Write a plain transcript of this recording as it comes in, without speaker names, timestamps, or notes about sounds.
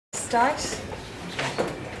start.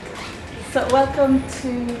 So welcome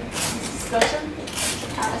to this discussion.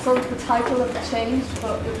 I saw the title of the change,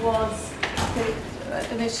 but it was, I think,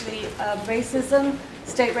 initially racism,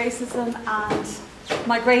 state racism, and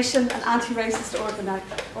migration and anti-racist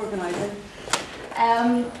organising.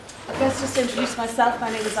 I guess just to introduce myself, my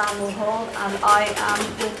name is Eoghan Hall, and I am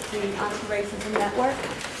with the Anti-Racism Network.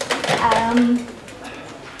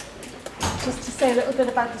 Just to say a little bit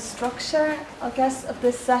about the structure, I guess, of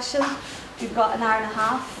this session. We've got an hour and a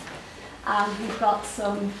half, and we've got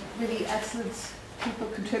some really excellent people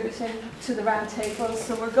contributing to the round table.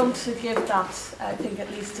 So we're going to give that, I think, at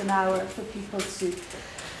least an hour for people to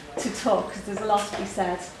talk, because there's a lot to be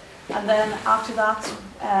said. And then after that,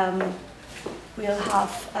 we'll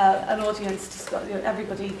have an audience discuss.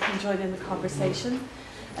 Everybody can join in the conversation.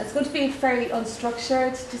 It's going to be a fairly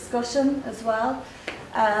unstructured discussion as well.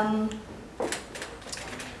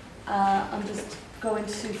 I'm just going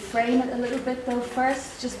to frame it a little bit though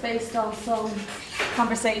first, just based on some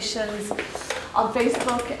conversations on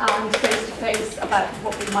Facebook and face-to-face about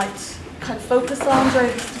what we might kind of focus on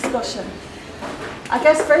during this discussion. I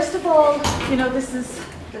guess first of all, you know, this is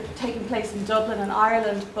taking place in Dublin and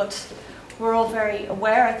Ireland, but we're all very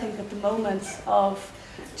aware, I think, at the moment of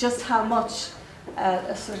just how much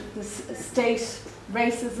sort of this state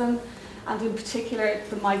racism, and in particular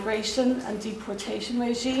the migration and deportation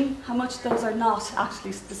regime, how much those are not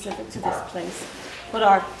actually specific to this place, but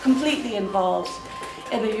are completely involved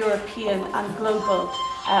in the European and global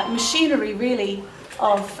machinery, really,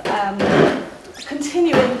 of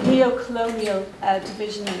continuing neo-colonial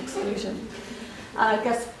division and exclusion. And I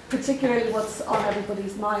guess particularly what's on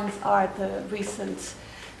everybody's minds are the recent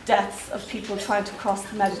deaths of people trying to cross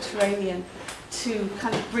the Mediterranean to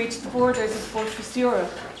kind of breach the borders of Fortress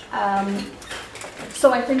Europe.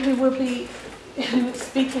 So I think we will be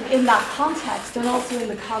speaking in that context, and also in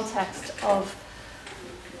the context of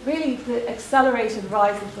really the accelerated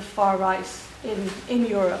rise of the far right in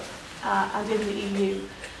Europe and in the EU.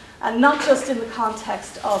 And not just in the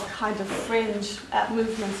context of kind of fringe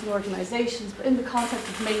movements and organisations, but in the context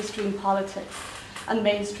of mainstream politics and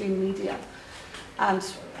mainstream media. And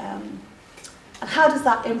how does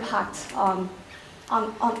that impact on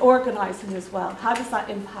organising as well? How does that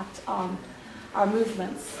impact on our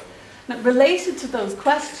movements? Now, related to those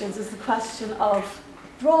questions is the question of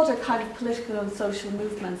broader kind of political and social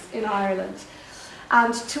movements in Ireland,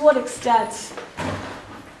 and to what extent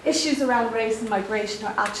issues around race and migration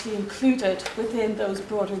are actually included within those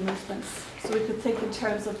broader movements. So we could think in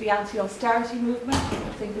terms of the anti-austerity movement, we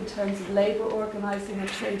could think in terms of labour organising and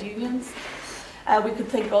trade unions. We could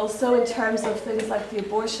think also in terms of things like the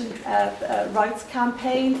abortion rights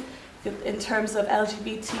campaign, in terms of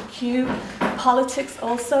LGBTQ politics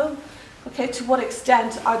also. Okay, to what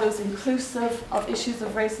extent are those inclusive of issues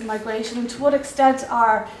of race and migration, and to what extent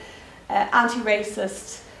are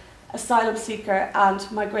anti-racist, asylum seeker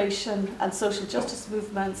and migration and social justice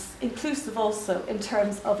movements inclusive also in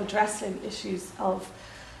terms of addressing issues of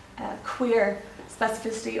queer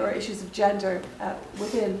specificity or issues of gender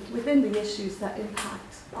within the issues that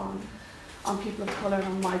impact on people of colour and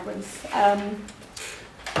on migrants.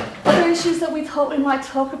 Other issues that we thought we might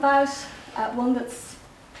talk about, one that's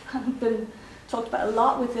kind of been talked about a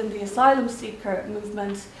lot within the asylum seeker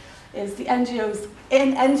movement is the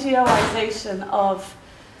NGOization of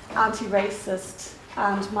anti-racist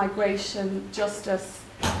and migration, justice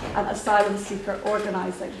and asylum seeker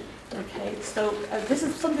organising. Okay, so this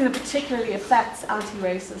is something that particularly affects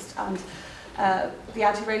anti-racist and the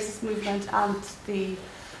anti-racist movement and the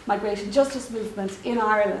migration justice movement in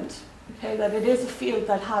Ireland. Okay, that it is a field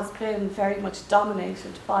that has been very much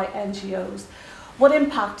dominated by NGOs. What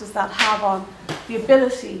impact does that have on the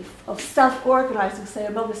ability of self-organising, say,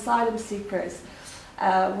 among asylum seekers?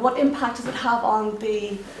 What impact does it have on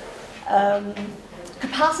the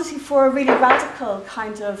capacity for a really radical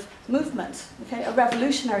kind of movement, okay, a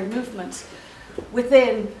revolutionary movement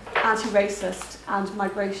within anti-racist and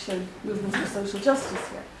migration movements for social justice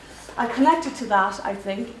here? And connected to that, I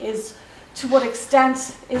think, is to what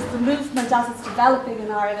extent is the movement as it's developing in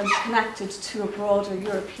Ireland connected to a broader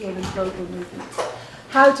European and global movement?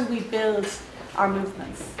 How do we build our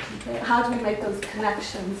movements? Okay? How do we make those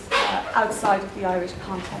connections outside of the Irish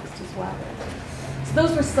context as well? So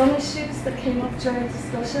those were some issues that came up during the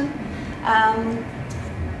discussion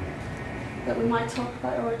that we might talk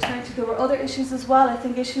about or return to. There were other issues as well, I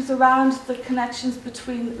think issues around the connections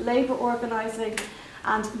between labour organising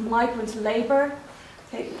and migrant labour.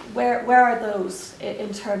 Okay, where are those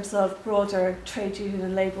in terms of broader trade union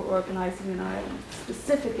and labour organising in Ireland?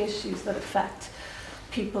 Specific issues that affect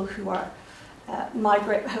people who are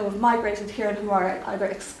who have migrated here and who are either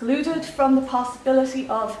excluded from the possibility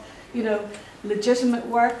of, legitimate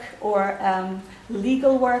work or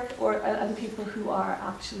legal work, and people who are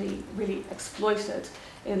actually really exploited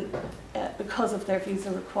because of their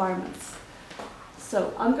visa requirements.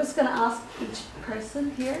 So I'm just going to ask each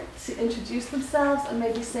person here to introduce themselves and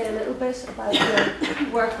maybe say a little bit about the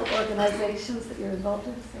work or organisations that you're involved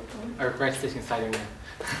in. I regret sitting aside now.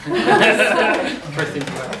 First thing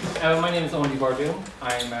my name is Eoghan Bordoom.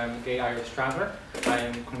 I'm a gay Irish traveller.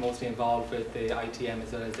 I'm mostly involved with the ITM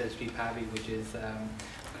as well as Pavee, which is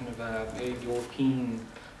kind of a European.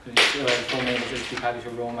 Full name is Pavee to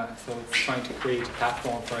Roma, so it's trying to create a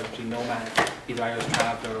platform for actually nomads, either Irish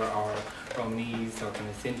traveller or Romanese or kind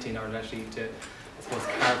of Sinti, or actually to, I suppose,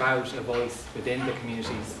 carve out a voice within the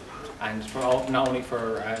communities, and for not only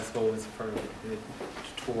for, I suppose,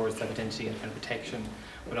 towards identity and kind of protection,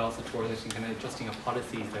 but also towards actually kind of adjusting of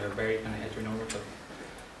policies that are very kind of heteronormative.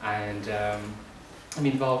 And I'm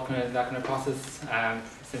involved kind of in that kind of process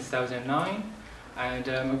since 2009. And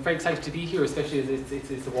I'm very excited to be here, especially as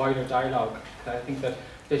it's a wider dialogue. I think that,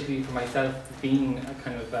 especially for myself, being a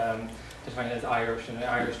kind of defined as Irish and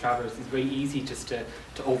Irish travellers, it's very easy just to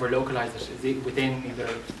over-localise it within either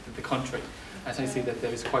the country. And so I see that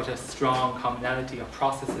there's quite a strong commonality of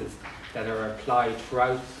processes that are applied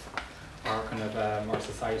throughout our kind of our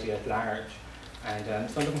society at large. And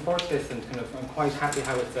so I'm looking forward to this, and kind of I'm quite happy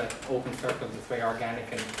how it's an open circle. It's very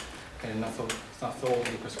organic and kind of it's not so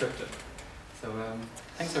overly prescriptive. So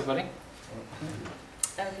thanks everybody.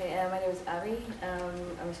 Okay, my name is Pavee.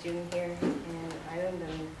 I'm a student here in Ireland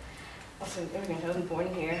and also an immigrant. I wasn't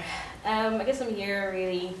born here. I guess I'm here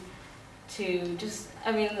really to just,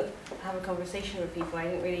 have a conversation with people. I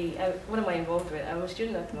didn't really, what am I involved with? I'm a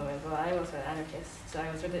student at the moment, but I'm also an anarchist. So I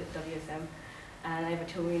was with the WSM, and I have a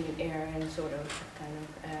tour-union era and sort of, kind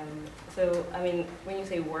of. So, when you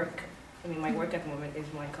say work, my work at the moment is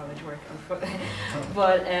my college work.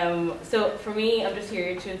 But, so for me, I'm just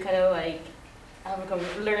here to kind of like,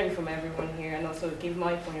 learn from everyone here, and also give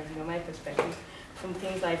my point of view, my perspective from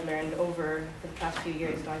things I've learned over the past few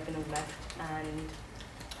years that I've been left, and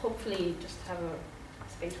hopefully just have a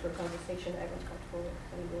space for a conversation that everyone's comfortable with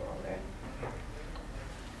and we'll all learn.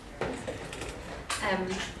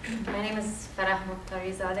 My name is Farah.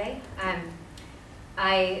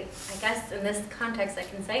 I guess in this context I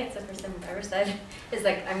can say it's the first time I've ever said is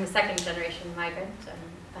like I'm a second generation migrant.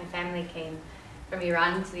 My family came from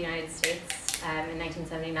Iran to the United States in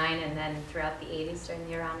 1979, and then throughout the 80s during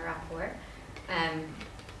the Iran-Iraq War.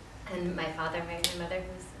 And my father married my mother,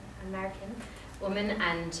 who's an American woman,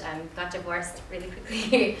 and got divorced really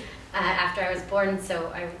quickly after I was born.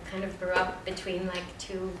 So I kind of grew up between like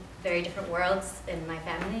two very different worlds in my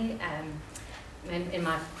family. In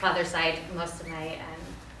my father's side, most of my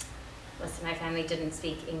family didn't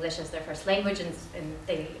speak English as their first language, and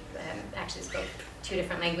they actually spoke two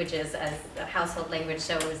different languages as a household language.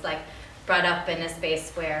 So it was like brought up in a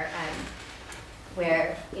space where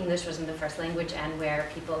English wasn't the first language, and where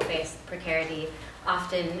people faced precarity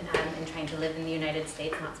often in trying to live in the United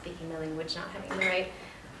States, not speaking the language, not having the right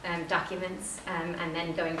documents, and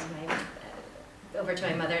then going to over to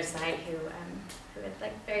my mother's side, who had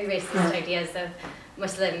like very racist ideas of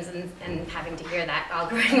Muslims, and having to hear that all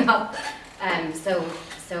growing up. So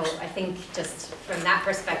I think just from that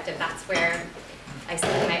perspective, that's where I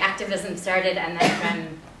think my activism started, and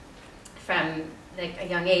then from like a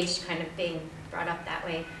young age, kind of being brought up that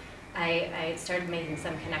way, I started making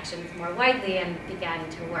some connections more widely and began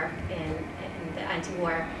to work in the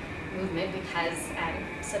anti-war movement, because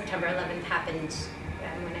September 11th happened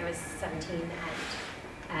when I was 17,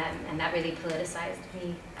 and that really politicized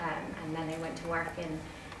me. And then I went to work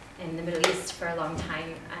in the Middle East for a long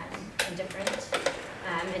time in different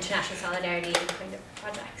international solidarity kind of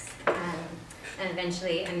projects. And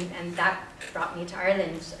eventually, and that brought me to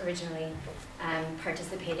Ireland originally,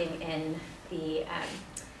 participating in the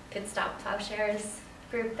Pit Stop Ploughshares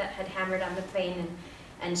group that had hammered on the plane,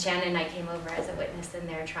 and Shannon and I came over as a witness in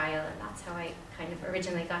their trial, and that's how I kind of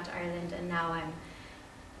originally got to Ireland. And now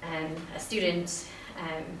I'm a student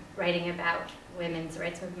writing about women's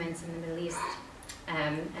rights movements in the Middle East,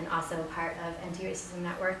 and also part of Anti-Racism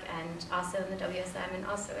Network, and also in the WSM, and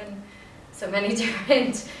also in so many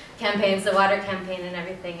different campaigns, the water campaign and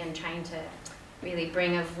everything, and trying to really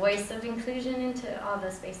bring a voice of inclusion into all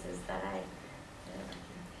the spaces that I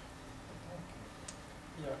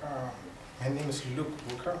my name is Luke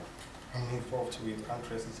Booker. I'm involved with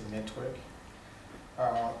Anti-Racism Network.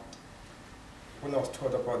 When I was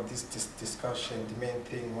told about this discussion, the main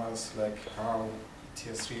thing was like how it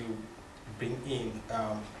has really bring in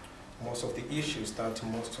most of the issues that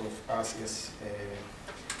most of us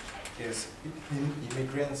as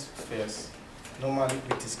immigrants face. Normally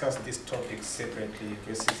we discuss these topics separately,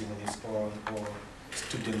 racism on its own, or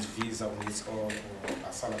students' visa on its own, or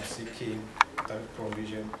asylum seeking, that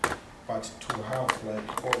provision. But to have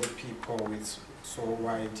like all the people with so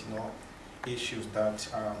wide, issues that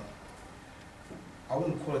I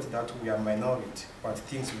wouldn't call it that we are minority, but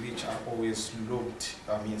things which are always looked,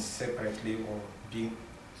 separately or being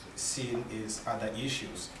seen as other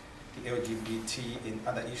issues, the LGBT and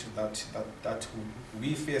other issues that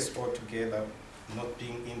we face all together, not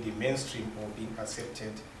being in the mainstream or being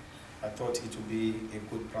accepted. I thought it would be a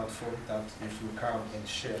good platform that if you come and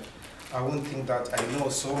share. I wouldn't think that I know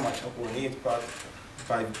so much on it, but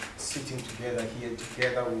by sitting together here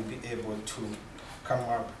together, we'll be able to come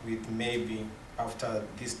up with, maybe after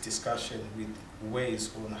this discussion, with ways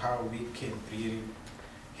on how we can really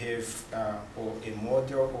have or a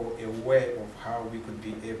model or a way of how we could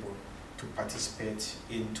be able to participate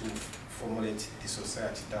into formulate the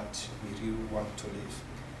society that we really want to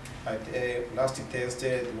live. Last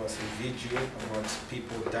Thursday there was a video about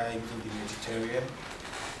people dying in the Mediterranean,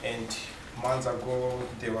 and months ago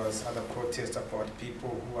there was other protests about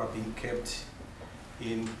people who are being kept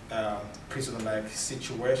in prison-like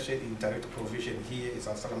situation. In direct provision here is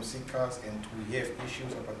asylum seekers, and we have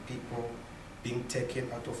issues about people being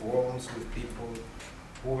taken out of homes, with people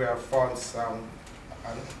who were found some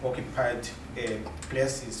unoccupied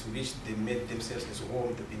places which they made themselves as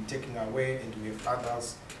home. They've been taken away, and we have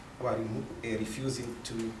others who are refusing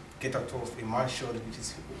to get out of a mansion which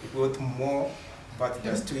is worth more, but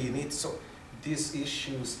they're still in it. So these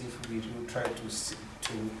issues, if we do try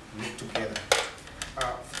to look together.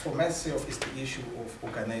 For myself, it's the issue of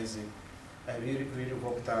organizing. I really, really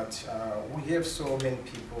hope that we have so many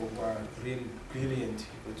people who are really brilliant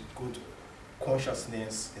with good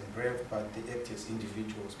consciousness and brave, but they act as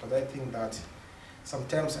individuals. But I think that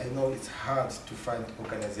sometimes I know it's hard to find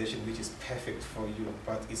organization which is perfect for you,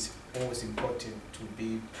 but it's always important to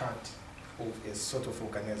be part of a sort of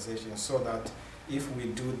organization, so that if we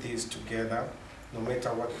do this together, no matter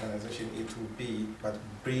what organization it will be, but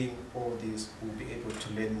bring all this, we'll be able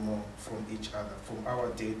to learn more from each other, from our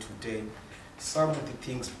day to day. Some of the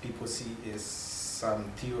things people see as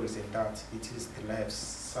some theories and that, it is the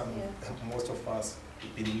lives most of us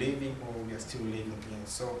have been living or we are still living in.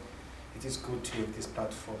 So it is good to have this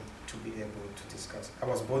platform to be able to discuss. I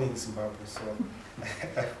was born in Zimbabwe, so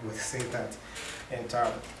I would say that. And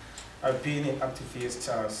I've been an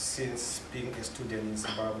activist since being a student in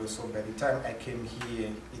Zimbabwe, so by the time I came here,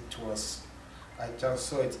 I just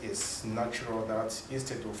saw it as natural that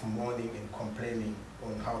instead of mourning and complaining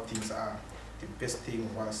on how things are, the best thing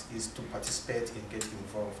is to participate and get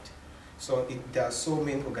involved. So there are so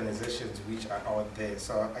many organizations which are out there,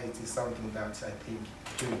 so it is something that I think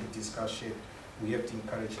during the discussion, we have to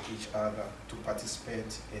encourage each other to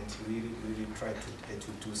participate and really, really try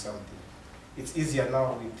to do something. It's easier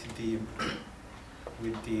now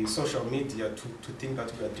with the social media to think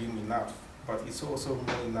that we are doing enough, but it's also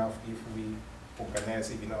more enough if we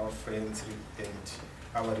organize even our friends and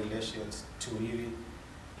our relations to really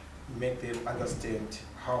make them understand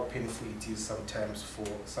how painful it is sometimes for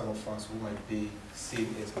some of us who might be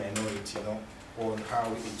seen as minority, on how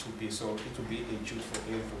it will be. So it will be a duty for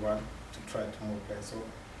everyone to try to mobilize. So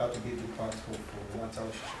that will be the part for what I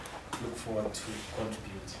look forward to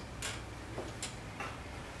contribute.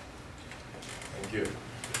 Thank you.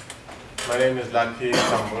 My name is Lucky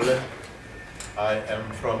Kambule. I am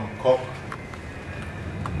from Cork,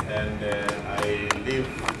 and I live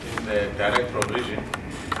in the direct provision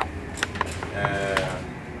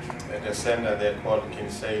at a center they called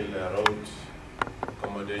Kinsale Road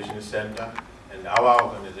Accommodation Center, and our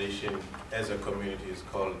organization as a community is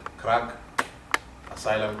called CRAC,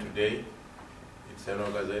 Asylum Today. It's an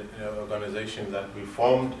organization that we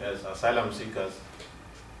formed as asylum seekers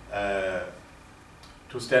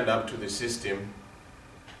to stand up to the system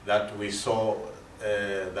that we saw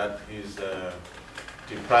that is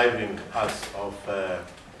depriving us of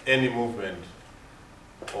any movement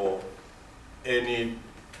or any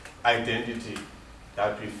identity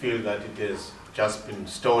that we feel that it has just been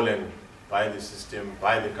stolen by the system,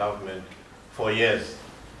 by the government for years.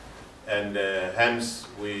 And hence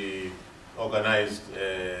we organized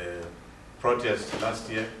a protest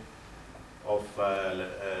last year of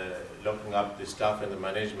locking up the staff and the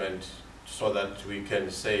management so that we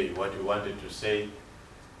can say what we wanted to say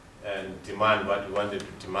and demand what we wanted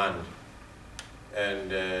to demand,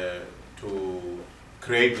 and to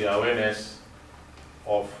create the awareness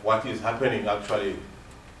of what is happening actually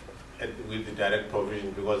with the direct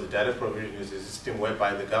provision, because the direct provision is a system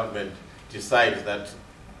whereby the government decides that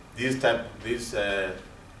these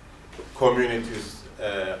communities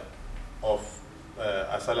of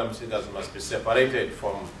asylum seekers must be separated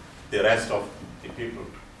from the rest of the people.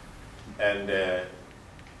 And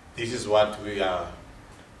this is what we are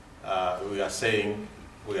saying,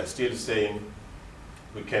 we are still saying,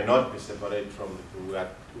 we cannot be separated from the people.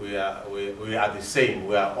 We are the same,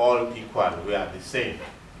 we are all equal, we are the same.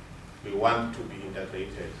 We want to be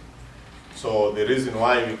integrated. So the reason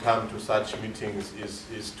why we come to such meetings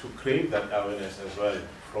is to create that awareness as well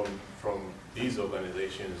from these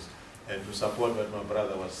organizations, and to support what my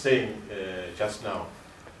brother was saying just now.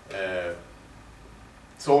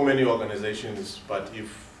 So many organizations, but if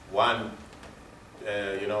one,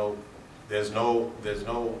 you know, there's no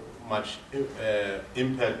much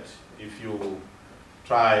impact if you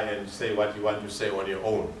try and say what you want to say on your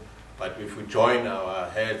own. But if we join our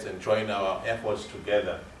heads and join our efforts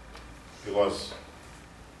together, because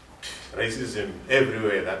racism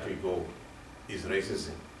everywhere that we go is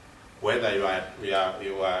racism. Whether you are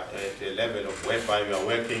at a level of whereby you are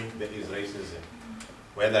working, there is racism.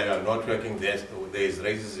 Whether you are not working, there is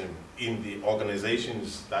racism. In the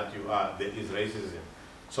organizations that you are, there is racism.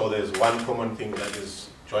 So there's one common thing that is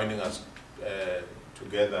joining us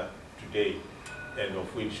together today, and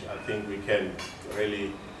of which I think we can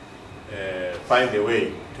really find a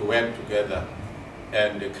way to work together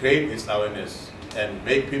and create this awareness and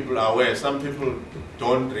make people aware. Some people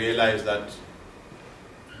don't realize that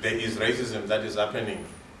there is racism that is happening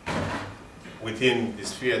within the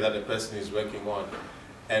sphere that a person is working on.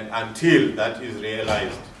 And until that is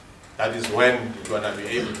realized, that is when you're going to be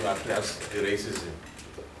able to address the racism,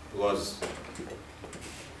 because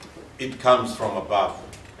it comes from above.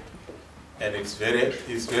 And it's very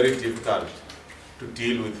difficult to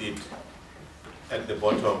deal with it at the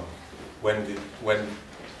bottom when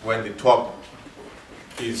the top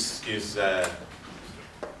is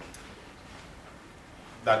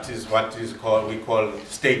that is what we call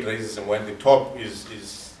state racism. When the top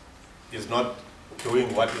is not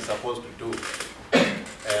doing what it's supposed to do,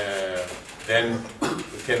 then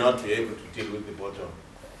we cannot be able to deal with the bottom.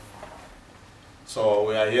 So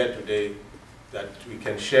we are here today that we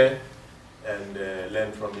can share and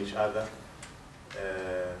learn from each other,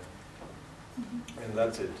 and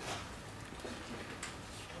that's it.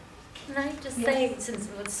 Can I just say, since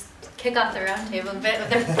let's kick off the roundtable a bit with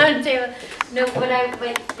the roundtable. No,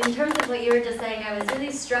 in terms of what you were just saying, I was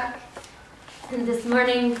really struck this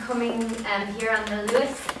morning coming here on the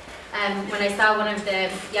Lewis when I saw one of the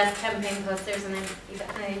Yes campaign posters, and then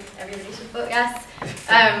everybody should vote yes.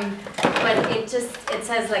 But it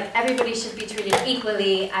says like everybody should be treated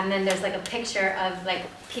equally, and then there's like a picture of like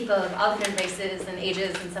people of all different races and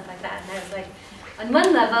ages and stuff like that. And I was like, on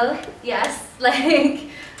one level, yes, like.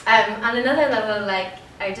 On another level, like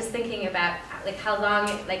I was just thinking about like how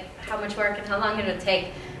much work and how long it would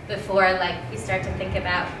take before like we start to think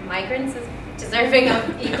about migrants as deserving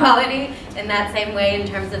of equality in that same way, in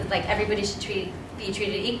terms of like everybody should be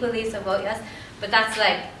treated equally, so vote yes. But that's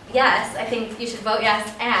like, yes, I think you should vote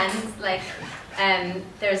yes, and like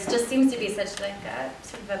there's just seems to be such like a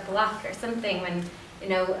sort of a block or something when, you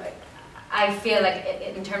know, I feel like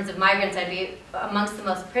in terms of migrants, I'd be amongst the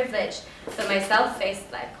most privileged, but myself faced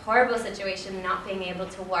like horrible situation, not being able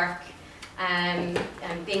to work, and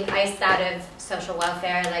being iced out of social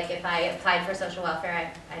welfare. Like if I applied for social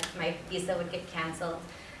welfare, my visa would get cancelled.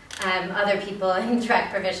 Other people in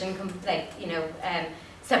direct provision,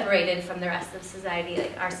 separated from the rest of society.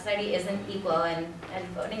 Like our society isn't equal, and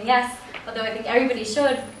voting yes, although I think everybody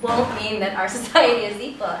should, won't mean that our society is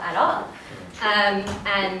equal at all. And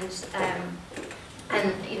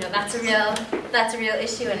you know, that's a real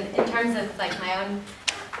issue. And in terms of like my own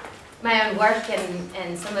work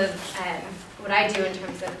and some of what I do in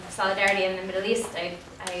terms of solidarity in the Middle East, I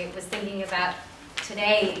was thinking about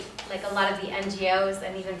today, like a lot of the NGOs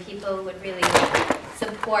and even people would really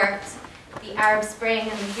support the Arab Spring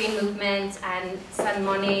and the Green Movement and send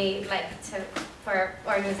money like for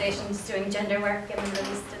organizations doing gender work in the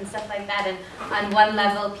Middle East and stuff like that. And on one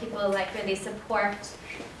level, people like really support,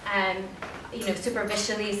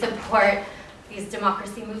 superficially support these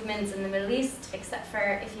democracy movements in the Middle East, except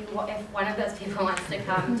for if one of those people wants to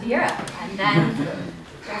come to Europe, and then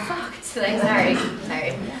they're fucked. Like,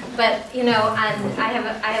 sorry. But you know, and I have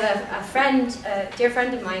a friend, a dear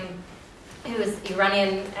friend of mine, who is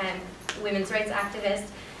Iranian women's rights activist,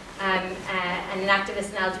 and an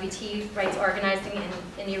activist in LGBT rights organizing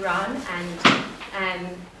in Iran, and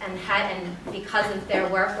because of their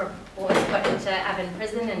work was put into Evin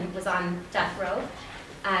prison and was on death row,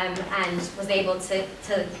 and was able to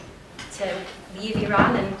to leave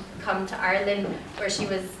Iran and come to Ireland, where she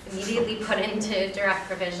was immediately put into direct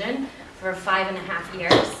provision for 5.5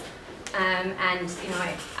 years. And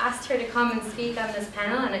I asked her to come and speak on this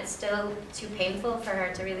panel, and it's still too painful for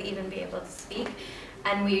her to really even be able to speak.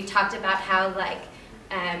 And we talked about how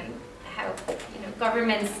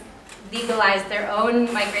governments legalize their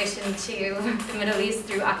own migration to the Middle East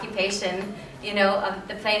through occupation, of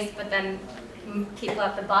the place, but then people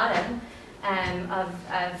at the bottom of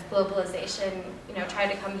globalization, try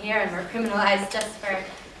to come here, and we're criminalized just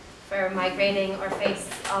for migrating, or face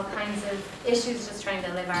all kinds of issues just trying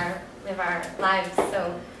to live our lives.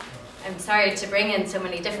 So I'm sorry to bring in so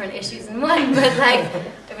many different issues in one, but I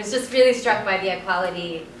was just really struck by the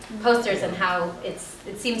equality posters and how it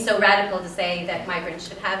seems so radical to say that migrants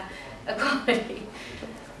should have equality.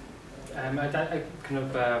 I kind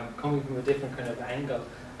of coming from a different kind of angle,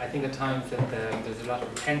 I think at times that there's a lot of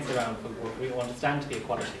pretense around what we understand to be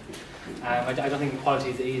equality. I don't think equality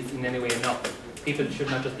is in any way enough. People should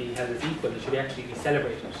not just be held as equal, it should actually be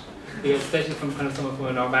celebrated. Because especially from kind of someone from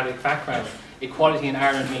a nomadic background, equality in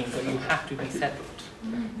Ireland means that you have to be settled.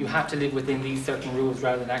 You have to live within these certain rules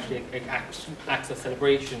rather than actually acts of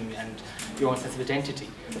celebration and your own sense of identity.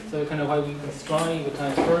 So kind of why we strive at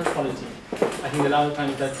times for equality, I think a lot of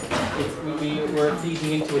times that we're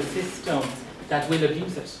feeding into a system that will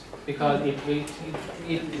abuse it, because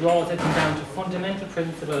it draws everything down to fundamental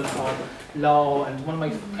principles of law. And one of my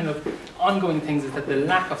kind of ongoing things is that the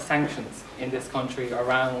lack of sanctions in this country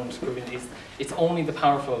around it's only the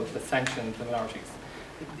powerful that sanction the minorities.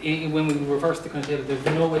 When we reverse the kind of table, there's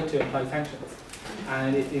no way to apply sanctions,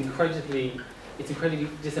 and it's incredibly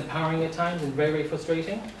disempowering at times and very, very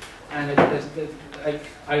frustrating. And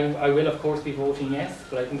I will of course be voting yes,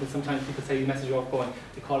 but I think that sometimes people say the message off going,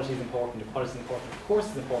 equality is important, equality is important. Of course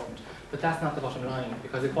it's important, but that's not the bottom line,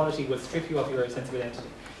 because equality will strip you of your sense of identity.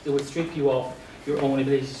 It will strip you of your own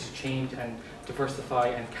ability to change and diversify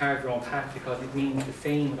and carve your own path, because it means the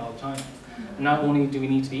same at all times. And not only do we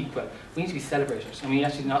need to be equal, we need to be celebrated. And we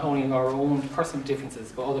actually not only our own personal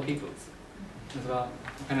differences, but other people's as well.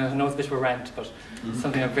 I know it's a bit of a rant, but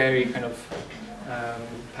something I'm very kind of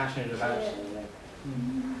passionate about.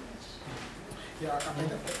 Yeah,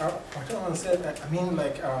 I don't understand. I mean,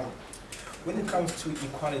 when it comes to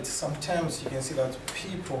equality, sometimes you can see that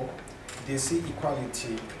people, they see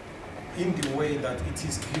equality in the way that it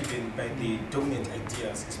is given by the dominant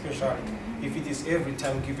ideas, especially if it is every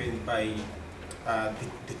time given by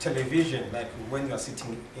the television, like when you are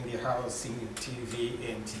sitting in the house seeing TV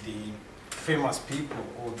and the famous people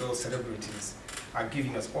or those celebrities are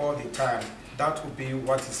giving us all the time. That would be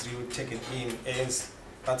what is really taken in as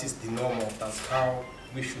that is the normal. That's how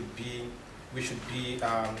we should be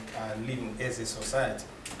living as a society.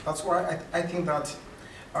 That's why I think that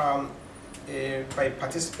by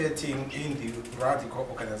participating in the radical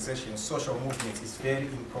organization, social movement is very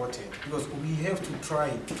important, because we have to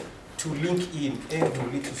try to link in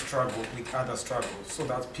every little struggle with other struggles so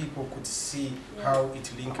that people could see how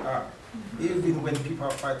it link up. Even when people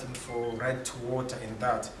are fighting for right to water and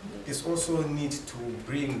that, there's also need to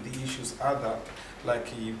bring the issues other,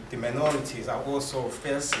 like the minorities are also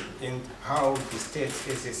facing, and how the state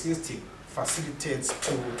as a system facilitates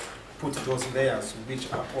to put those layers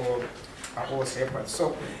which are all separate.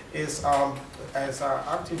 So as an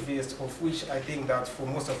activist, of which I think that for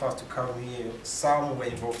most of us to come here somewhere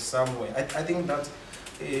involved somewhere, I think that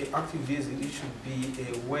activism, it should be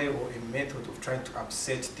a way or a method of trying to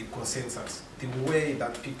upset the consensus, the way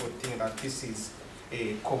that people think that this is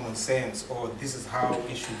a common sense or this is how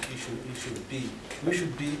it should be. We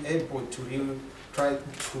should be able to really try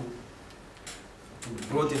to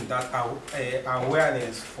broaden that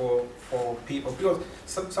awareness for people, because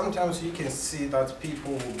sometimes you can see that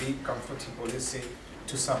people will be comfortable, let's say,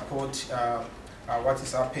 to support what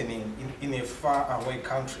is happening in a far away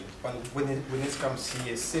country, but when it comes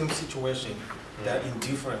here, same situation, they're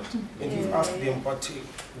indifferent. And you ask them, but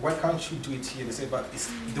why can't you do it here? They say, but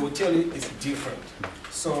they will tell you it's different.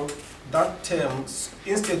 So that term,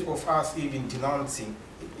 instead of us even denouncing,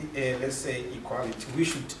 let's say, equality, we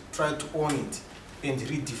should try to own it and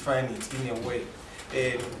redefine it in a way.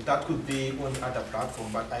 That could be on other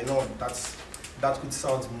platform, but I know that could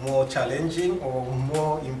sound more challenging or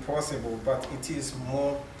more impossible, but it is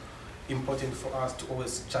more important for us to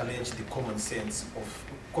always challenge the common sense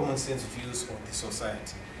views of the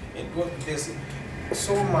society. And there's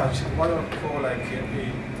so much what I call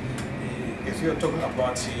if you're talking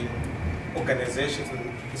about organizations,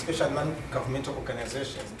 especially non-governmental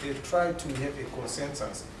organizations, they try to have a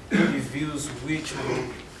consensus in the views which will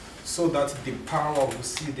so that the power will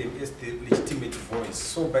see them as the legitimate voice.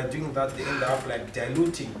 So by doing that, they end up like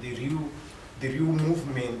diluting the real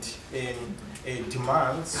movement and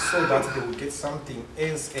demands, so that they will get something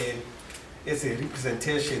as a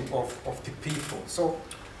representation of the people. So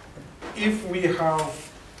if we have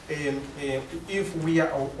if we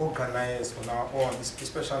are organized on our own,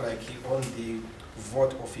 especially like on the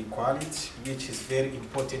vote of equality, which is very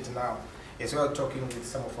important now, as we are talking with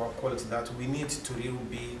some of our colleagues, that we need to really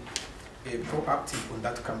be proactive on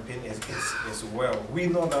that campaign as well. We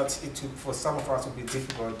know that for some of us it will be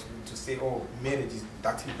difficult to say, oh, marriage is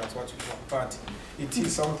that's what we want, but it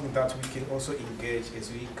is something that we can also engage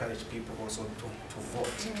as we encourage people also to vote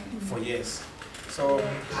for yes. So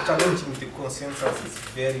challenging the consensus is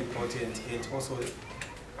very important, and also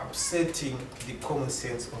upsetting the common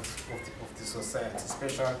sense of the society,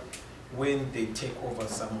 especially when they take over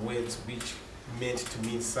some words which meant to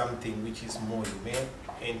mean something which is more humane,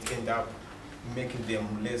 and end up making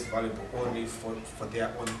them less valuable only for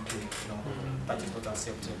their own gain. That is not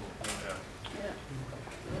acceptable.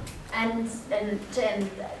 And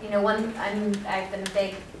you know, I've been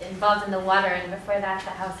big involved in the water, and before that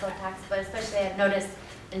the household tax. But especially I've noticed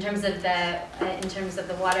in terms of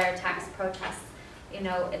the water tax protests, you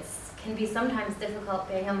know, it can be sometimes difficult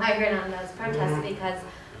being a migrant on those protests, because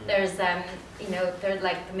there's you know, they're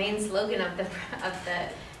like the main slogan of the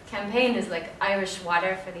campaign is like Irish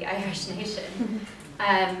water for the Irish nation,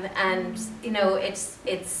 and you know,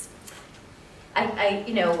 I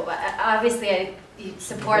you know, obviously I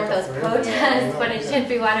support those protests, but it should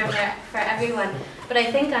be water for everyone. But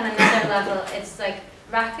I think on another level, it's like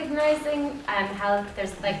recognizing how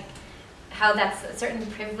there's like how that's a certain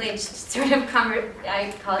privileged sort of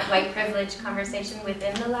I call it white privilege conversation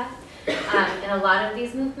within the left in a lot of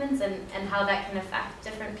these movements, and how that can affect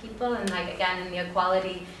different people. And like again, in the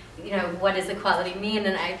equality, you know, what does equality mean?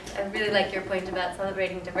 And I really like your point about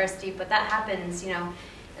celebrating diversity, but that happens, you know,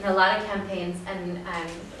 in a lot of campaigns. And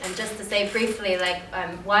just to say briefly, like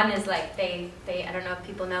one is like they I don't know if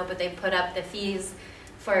people know, but they put up the fees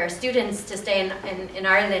for students to stay in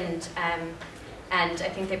Ireland, and I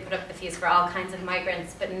think they put up the fees for all kinds of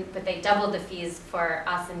migrants, but they doubled the fees for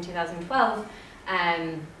us in 2012,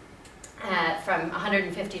 from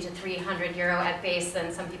 150 to 300 euro at base,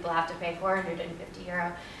 and some people have to pay 450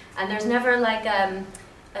 euro. And there's never like a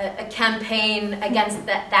campaign against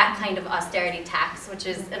that kind of austerity tax, which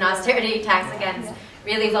is an austerity tax against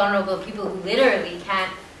really vulnerable people who literally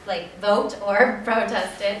can't like vote or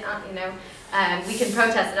protest it. You know, we can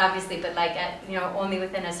protest it obviously, but like at, you know, only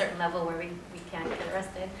within a certain level where we can't get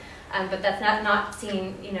arrested. But that's not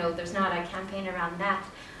seen. You know, there's not a campaign around that.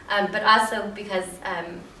 But also because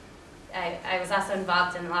I was also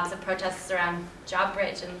involved in lots of protests around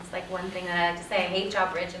JobBridge, and it's like one thing that I like to say, I hate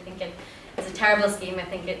JobBridge. I think it is a terrible scheme. I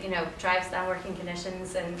think it, you know, drives down working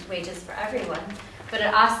conditions and wages for everyone. But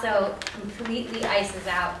it also completely ices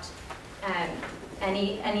out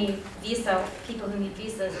any visa, people who need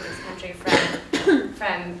visas in this country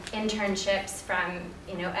from internships, from,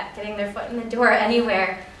 you know, getting their foot in the door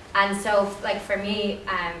anywhere. And so, like for me,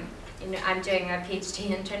 you know, I'm doing a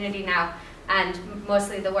PhD in Trinity now, and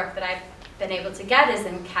mostly the work that I've been able to get is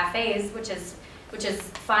in cafes, which is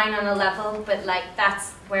fine on a level, but like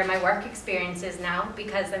that's where my work experience is now,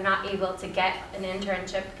 because I'm not able to get an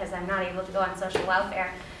internship because I'm not able to go on social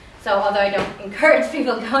welfare. So although I don't encourage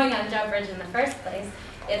people going on JobBridge in the first place,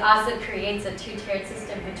 it also creates a two-tiered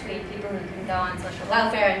system between people who can go on social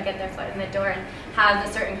welfare and get their foot in the door and have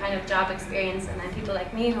a certain kind of job experience, and then people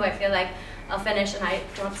like me who I feel like I'll finish and I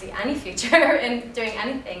don't see any future in doing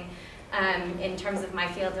anything in terms of my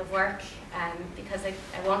field of work, because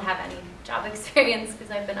I won't have any job experience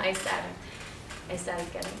because I've been iced out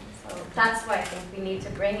getting. So that's why I think we need to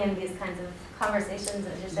bring in these kinds of conversations,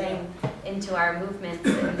 as you're saying, into our movements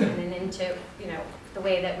and into, you know, the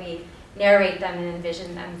way that we narrate them and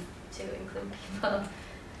envision them to include people.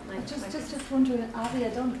 Just wondering, Avi, I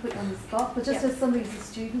don't want to put you on the spot, but just as somebody who's a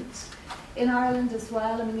student in Ireland as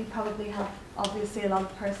well, I mean, you probably have obviously a lot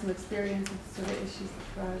of personal experience with sort of issues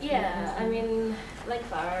that Yeah, I mean, like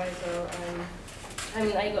Farah, so I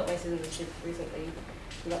mean, I got my citizenship recently.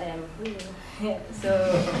 Yeah, so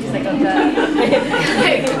he's like on that.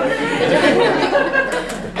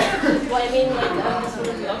 Well, I mean, like, I'm just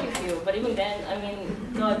really lucky for you, but even then, I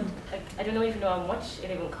mean, God, like, I don't even know how much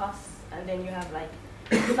it even costs, and then you have like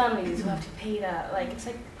families who have to pay that, like, it's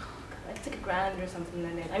like $1,000 or something,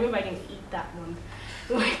 and then I remember I didn't eat that month,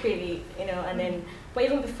 like really, you know, and then, but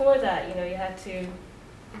even before that, you know, you had to,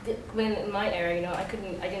 when in my era, you know, I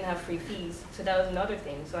didn't have free fees, so that was another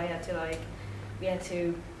thing, so I had to like, we had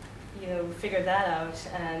to, you know, figure that out,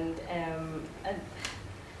 and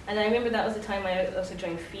And I remember that was the time I also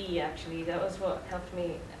joined Fee, actually. That was what helped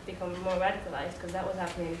me become more radicalized, because that was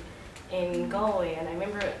happening in Galway. And I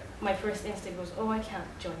remember my first instinct was, oh, I can't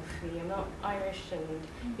join Fee. I'm not Irish,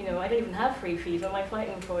 and you know, I don't even have free fees. What am I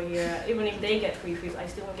fighting for here? Even if they get free fees, I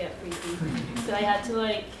still won't get free fees. So I had to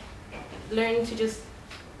like learn to just,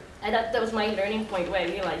 and that was my learning point where I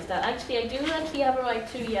realized that actually I do actually have a right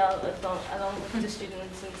to yell along with the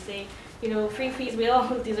students and say, you know, free fees, we all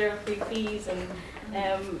deserve free fees, and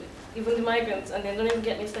even the migrants, and then don't even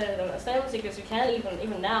get me started on asylum seekers who can't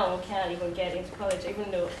even now can't even get into college, even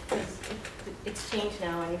though it's changed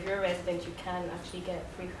now, and if you're a resident you can actually get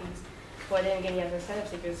free fees. But then again you have asylum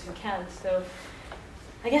seekers who can't. So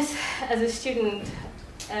I guess as a student,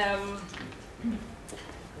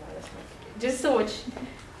 just so much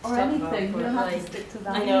or anything, you don't have to stick to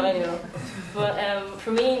that. I know. But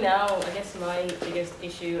for me now, I guess my biggest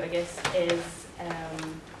issue, I guess, is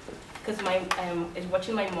because is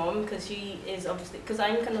watching my mom, because she is obviously, because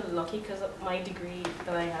I'm kind of lucky because of my degree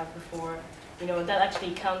that I have before, you know, that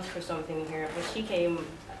actually counts for something here. But she came,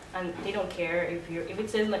 and they don't care if it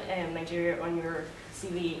says Nigeria on your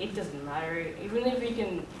CV, it doesn't matter, even if you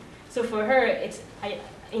can. So for her,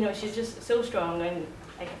 you know, she's just so strong, and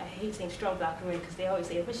I hate saying strong black women because they always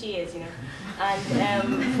say it, but she is, you know.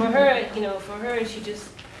 And for her, you know, she just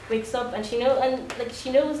wakes up and she knows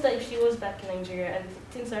that if she was back in Nigeria, and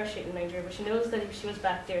things are shit in Nigeria, but she knows that if she was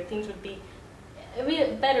back there, things would be a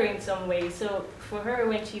bit better in some ways. So for her,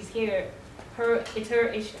 when she's here, it's her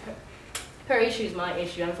issue. Her issue is my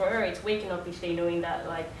issue, and for her, it's waking up each day knowing that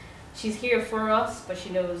like she's here for us, but she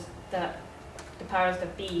knows that the powers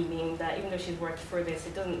that be mean that even though she's worked for this,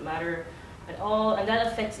 it doesn't matter at all, and that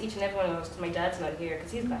affects each and every one of us. My dad's not here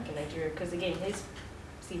because he's back in Nigeria, because again his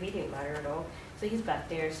CV didn't matter at all, so he's back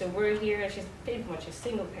there. So we're here, and she's pretty much a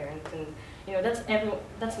single parent, and you know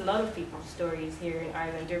that's a lot of people's stories here in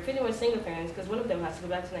Ireland. They're pretty much single parents because one of them has to go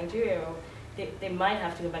back to Nigeria, or they might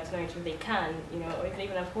have to go back to Nigeria if they can, you know, or if they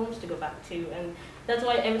even have homes to go back to. And that's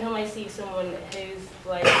why every time I see someone who's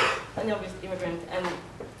like an obvious immigrant and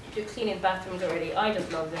you're cleaning bathrooms already, I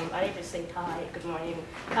just love them. I just say hi, good morning,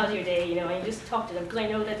 how's your day, you know, and you just talk to them, because I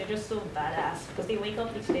know that they're just so badass, because they wake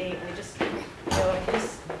up each day and they just, you know,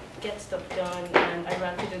 just get stuff done. And I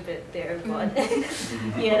ranted a bit there, but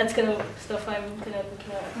yeah, that's kind of stuff I'm kind of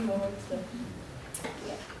looking at the moment. So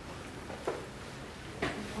yeah.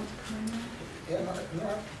 Yeah, no,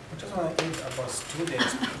 I just want to ask about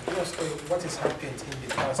students. You know, so what has happened in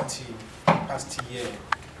the past year?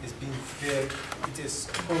 It has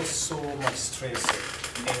caused so much stress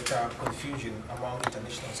and confusion among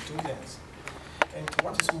international students. And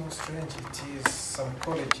what is more strange, it is some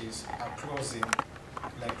colleges are closing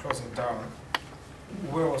down,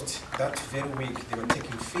 whereas that very week they were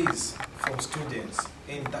taking fees from students,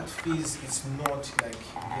 and that fees is not like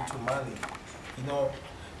little money. You know,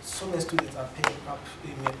 so many students are paying up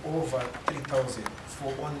over 3,000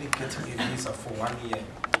 for only getting a visa for 1 year.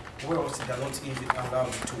 Whereas they are not even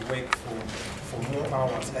allowed to work for more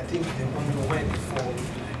hours. I think they only work for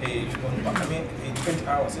 20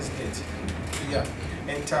 hours, isn't it? Yeah,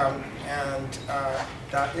 and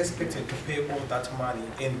they're expected to pay all that money.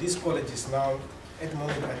 And these colleges now, at the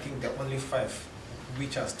moment, I think there are only 5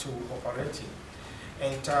 which are still operating.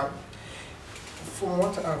 And from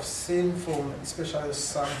what I've seen from, especially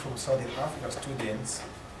some from Southern Africa students,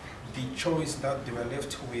 the choice that they were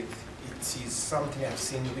left with, it is something I've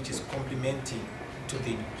seen which is complementing to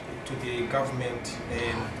the government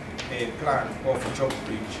plan of job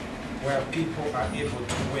bridge, where people are able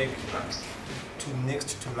to work to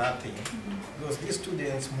next to nothing. Because these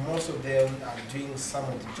students, most of them are doing some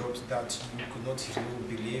of the jobs that you could not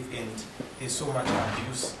really believe, and there's so much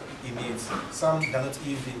abuse in it. Some are not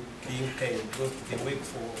even being paid because they work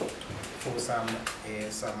for some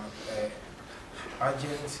agents.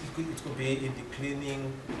 It could be in the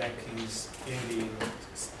cleaning, like in the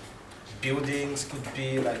buildings, could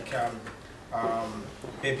be like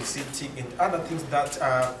babysitting and other things that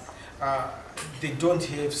they don't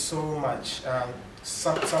have so much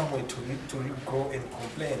somewhere to go and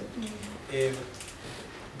complain.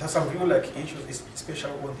 There's some real issues,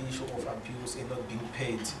 especially on the issue of abuse and not being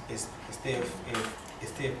paid as they have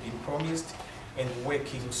been promised, and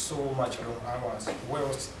working so much long hours,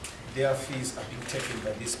 whereas their fees are being taken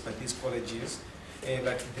by these colleges.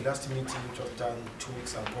 Like the last meeting which was done 2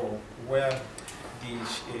 weeks ago, where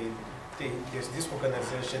there's this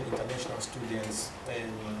organization, International Students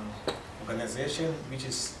Organization, which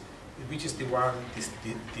is the one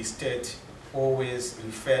the state always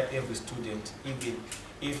refer every student, even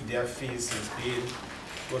if their fees is paid,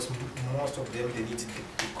 because most of them they need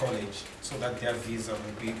the college so that their visa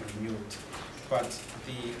will be renewed. but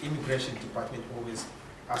the immigration department always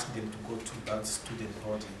asks them to go to that student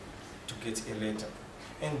body to get a letter.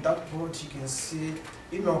 And that board, you can see,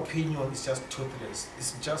 in my opinion, is just toothless.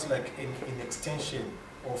 It's just like an extension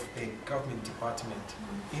of a government department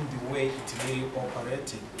in the way it really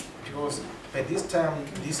operating. Because by this time,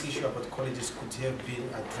 this issue about colleges could have been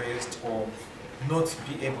addressed or not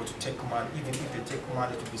be able to take money, even if they take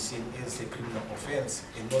money, to be seen as a criminal offense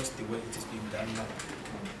and not the way it is being done now.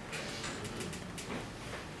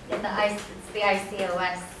 Yeah, it's the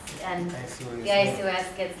ICOS, and the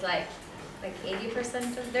ICOS gets like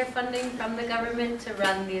 80% of their funding from the government to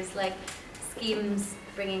run these like schemes,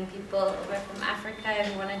 bringing people over from Africa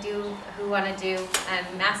who want to do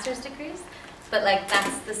master's degrees. But like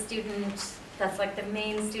that's like the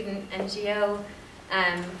main student NGO,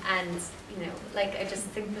 and you know, like I just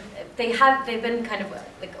think that they've been kind of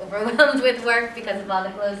like overwhelmed with work because of all the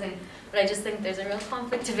closing. But I just think there's a real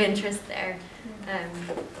conflict of interest there.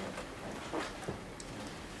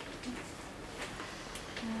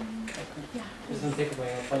 Just to take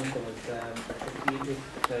away a point though,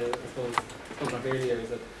 I suppose spoken of earlier, is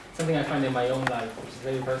that something I find in my own life, which is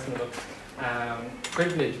very personal,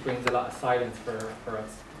 privilege brings a lot of silence for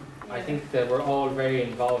us. Yeah. I think that we're all very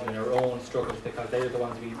involved in our own struggles because they're the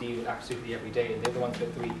ones we deal with absolutely every day, and they're the ones that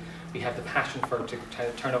we have the passion for to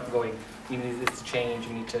turn up and going, we need this to change,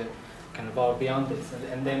 we need to kind of evolve beyond this.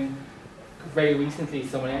 And then very recently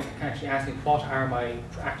someone actually asked me what are my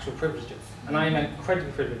actual privileges, and I'm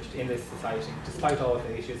incredibly privileged in this society despite all of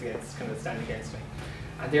the issues stand against me,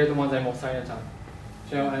 and they're the ones I'm most silent on.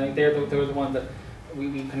 You know, and they're the ones that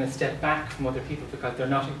we kind of step back from other people because they're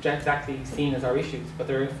not exactly seen as our issues, but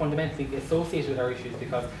they're fundamentally associated with our issues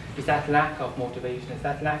because it's that lack of motivation, it's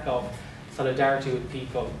that lack of solidarity with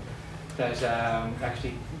people that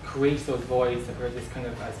actually creates those voids where this kind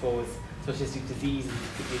of, I suppose, socialistic disease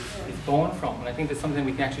is born from. And I think that's something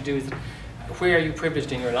we can actually do is, where are you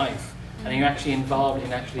privileged in your life? And are you actually involved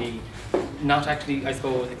in actually, not actually, I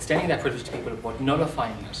suppose, extending that privilege to people, but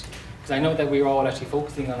nullifying it? Because I know that we're all actually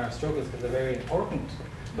focusing on our struggles because they're very important,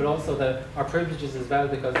 but also our privileges as well,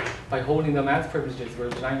 because by holding them as privileges, we're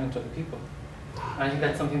denying them to other people. And I think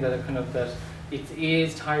that's something that it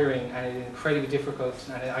is tiring and it is incredibly difficult.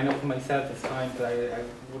 And I know for myself it's time that I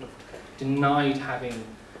would have denied having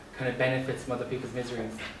kind of benefits from other people's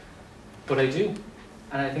miseries, but I do.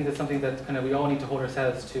 And I think that's something that kind of we all need to hold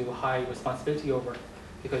ourselves to high responsibility over,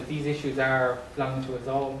 because these issues are belonging to us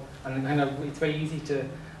all, and kind of it's very easy to,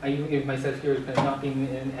 I even myself here, kind of not being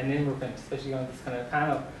an immigrant, especially on this kind of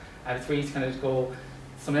panel, and it's very easy to kind of go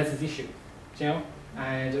someone else's issue, you know,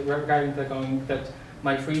 and regarding that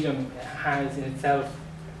my freedom has in itself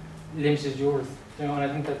limited yours, you know, and I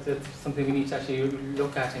think that's something we need to actually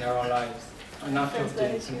look at in our own lives, and not just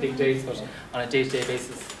in some big days, but on a day-to-day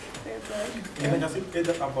basis. And I think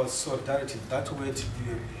about solidarity, that word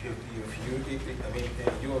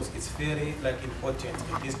yours, it's very like important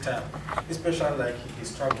in this time, especially like the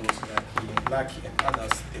struggles like Lucky and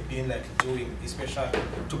others they've been like doing, especially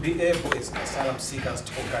to be able as asylum seekers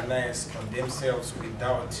to organize on themselves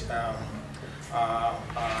without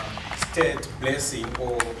state blessing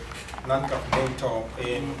or non-governmental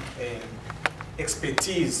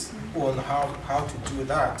expertise on how to do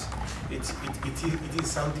that. It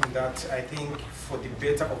is something that I think for the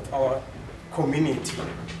better of our community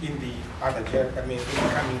in the in the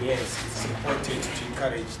coming years, it's important to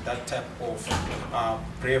encourage that type of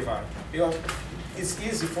bravery. Because it's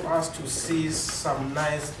easy for us to see some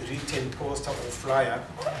nice written poster or flyer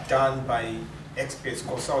done by experts,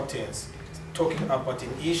 consultants, talking about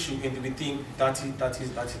an issue, and we think that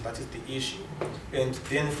is the issue, and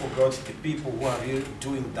then forgot the people who are really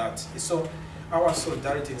doing that. So our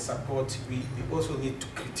solidarity and support, we also need to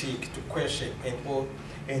critique, to question,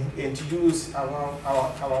 and use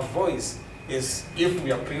our voice as if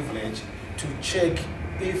we are privileged to check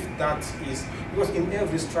if that is, because in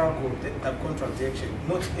every struggle, that contradiction,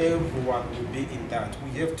 not everyone will be in that.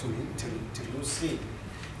 We have to see,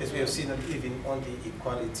 as we have seen even on the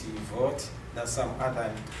equality vote, that some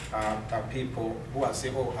other people who are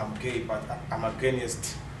saying, oh, I'm gay, but I'm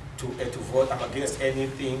against to vote, I'm against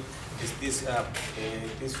anything. This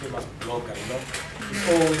famous blogger, you know, he's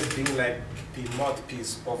always being like the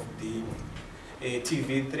mouthpiece of the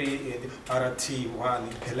TV3 and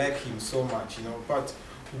RT1. They like him so much, you know, but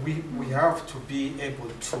we have to be able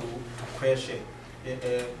to question.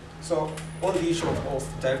 So on the issue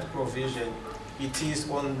of direct provision, it is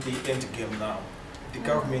on the end game now. The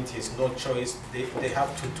government has no choice, they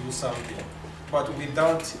have to do something. But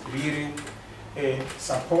without really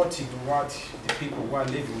supporting what the people who are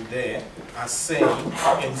living there are saying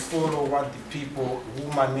and follow what the people who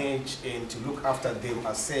manage and to look after them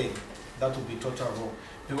are saying. That would be total wrong.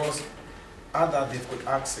 Because other they've got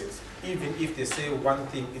access. Even if they say one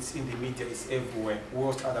thing, it's in the media, it's everywhere.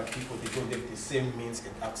 Whilst other people, they don't have the same means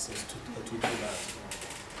and access to do that.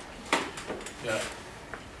 Yeah.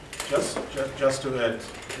 Just to add,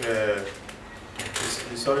 the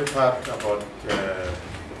sorry part about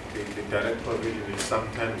the direct provision is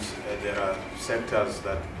sometimes there are sectors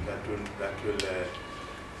that will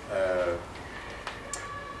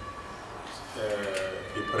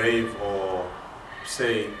be brave or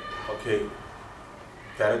say, okay,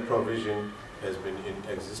 direct provision has been in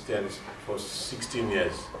existence for 16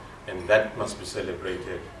 years and that must be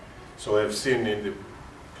celebrated. So I've seen in the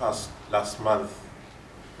last month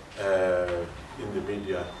in the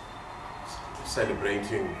media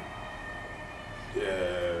celebrating,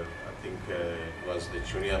 I think it was the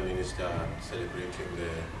junior minister celebrating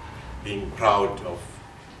being proud of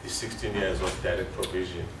the 16 years of direct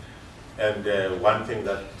provision. And one thing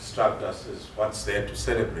that struck us is what's there to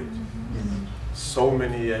celebrate. So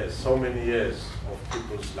many years of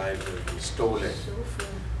people's lives have been stolen,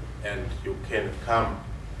 and you can come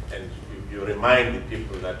and you remind the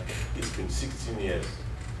people that it's been 16 years.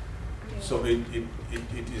 So it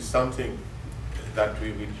is something that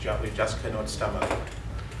we just cannot stomach.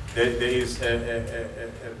 There is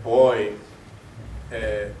a boy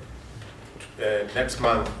next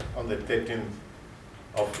month on the 13th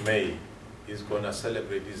of May is going to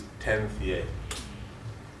celebrate his 10th year.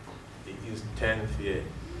 His 10th year.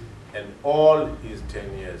 And all his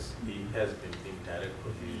 10 years, he has been in direct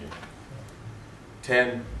provision.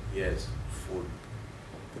 10 years full.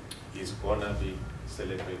 He's going to be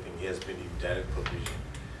celebrating, he has been in direct provision.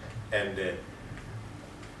 And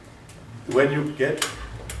when you get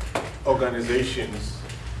organizations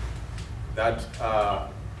that are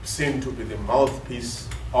seen to be the mouthpiece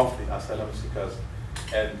of the asylum seekers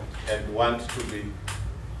and want to be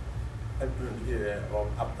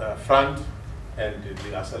up front, and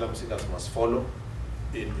the asylum seekers must follow.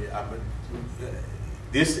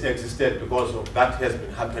 This existed because of that has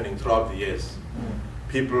been happening throughout the years.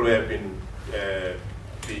 People have been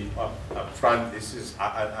up front. This is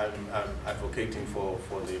I'm advocating for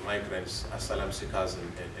the migrants, asylum seekers,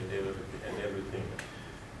 and everything.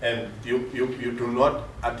 And you do not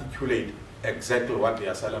articulate exactly what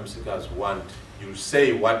the asylum seekers want. You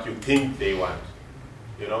say what you think they want.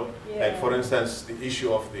 You know, like for instance, the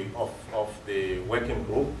issue of the working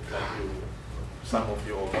group that some of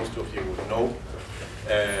you or most of you would know.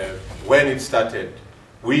 When it started,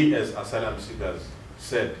 we as asylum seekers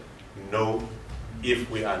said no if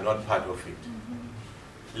we are not part of it.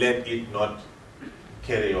 Let it not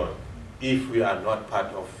carry on if we are not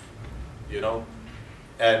part of, you know.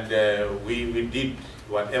 And we did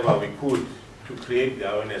whatever we could to create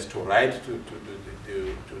the awareness, to write to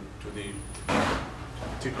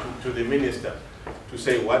the minister to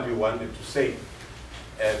say what we wanted to say.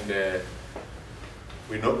 And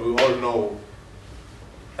we all know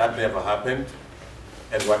that never happened.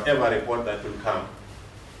 And whatever report that will come,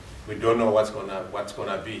 we don't know what's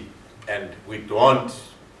gonna be. And we don't,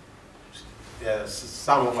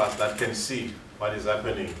 some of us that can see what is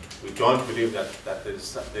happening, we don't believe that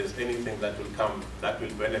there's anything that will come that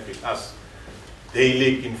will benefit us. They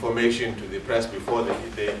leak information to the press before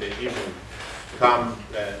they even come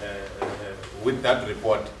with that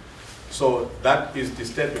report. So that is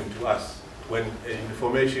disturbing to us when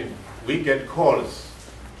information, we get calls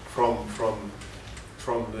from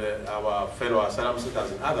our fellow asylum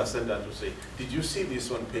seekers in other centers to say, did you see this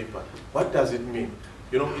on paper? What does it mean?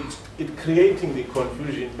 You know, it's creating the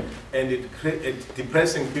confusion, and it's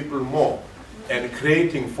depressing people more and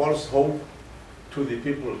creating false hope to the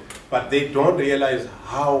people, but they don't realize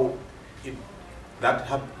how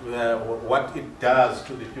what it does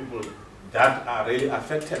to the people that are really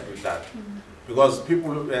affected with that. Because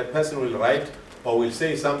a person will write or will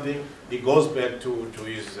say something, he goes back to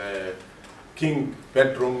his king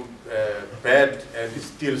bedroom bed and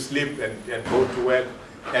still sleep and go to work,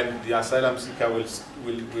 and the asylum seeker will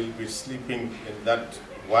be sleeping in that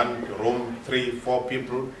one room, 3-4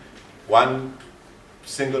 people, one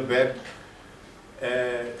single bed.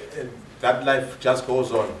 And that life just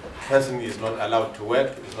goes on. Person is not allowed to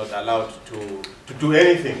work, is not allowed to do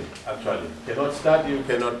anything, actually. You cannot study,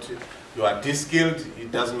 you are de-skilled,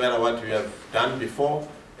 it doesn't matter what you have done before,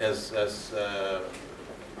 as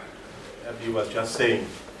he was just saying,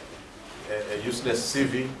 a useless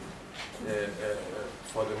CV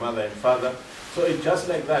for the mother and father. So it's just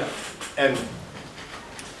like that.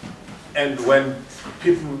 And when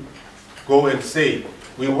people go and say,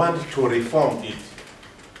 we want to reform it.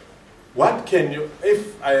 What can you,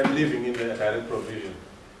 if I am living in the direct provision,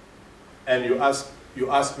 and you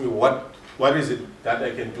ask me what is it that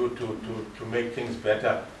I can do to make things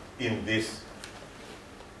better in this?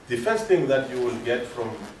 The first thing that you will get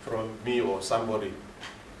from me or somebody,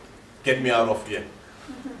 get me out of here.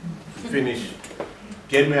 Finish.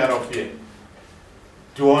 Get me out of here.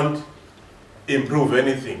 Don't improve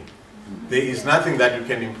anything. There is nothing that you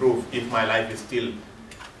can improve if my life is still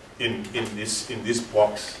in this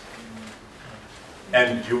box.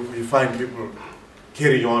 And you find people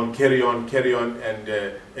carry on,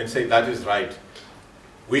 and say that is right.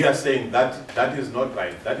 We are saying that is not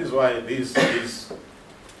right. That is why these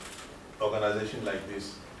organizations like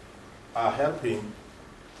this are helping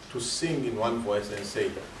to sing in one voice and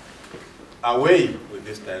say, away with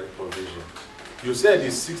this direct provision. You said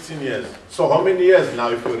it's 16 years. So how many years now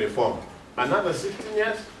if you reform? Another 16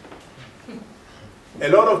 years? A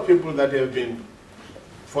lot of people that have been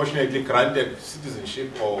fortunately granted citizenship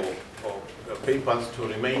or papers to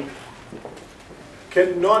remain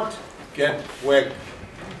cannot get work.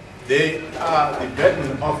 They are the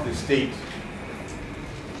burden of the state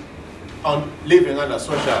on living under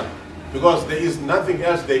social, because there is nothing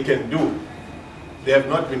else they can do. They have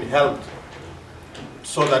not been helped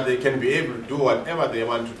so that they can be able to do whatever they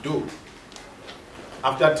want to do.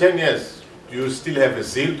 After 10 years, you still have a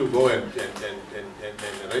zeal to go and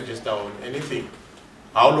register on anything.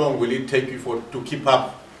 How long will it take you to keep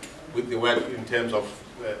up with the work in terms of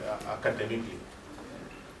academically?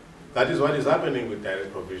 That is what is happening with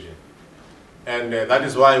direct provision. And that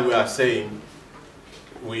is why we are saying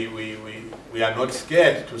we are not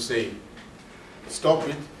scared to say, stop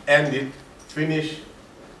it, end it, finish.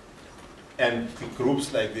 And the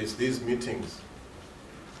groups like this, these meetings,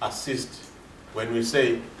 assist when we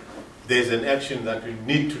say there's an action that we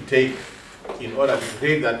need to take in order to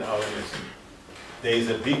create that awareness. There is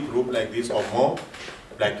a big group like this or more,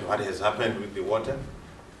 like what has happened with the water.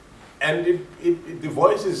 And the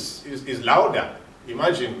voice is louder.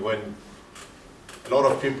 Imagine when a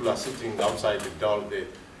lot of people are sitting outside the door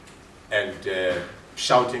and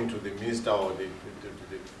shouting to the minister or the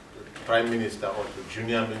prime minister or the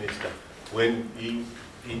junior minister, when he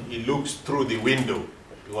looks through the window,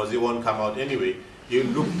 because he won't come out anyway, he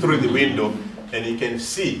look through the window and he can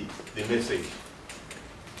see the message.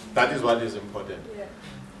 That is what is important. Yeah.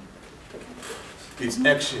 It's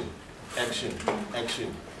action, action,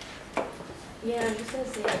 action. Yeah, I'm just going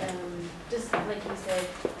to say, just like you said,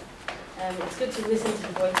 it's good to listen to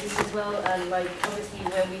the voices as well, and like obviously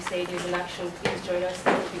when we say there's an action, please join us,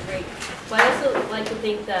 that would be great. But I also like to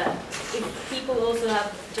think that if people also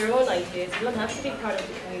have their own ideas, you don't have to be part of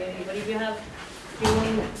the community, but if you have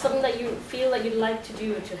something that you feel like you'd like to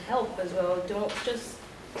do to help as well, don't just,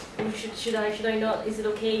 should I not, is it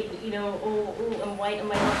okay, oh, I'm white, I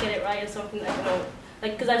might not get it right or something, I don't know.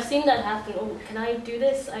 Like, because I've seen that happen, oh, can I do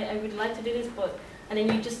this? I would like to do this, but, and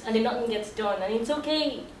then nothing gets done. And it's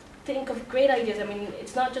okay, think of great ideas. I mean,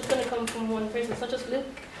 it's not just going to come from one person. It's not just Luke,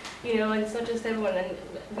 and it's not just everyone. And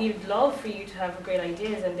we'd love for you to have great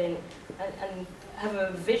ideas and then and have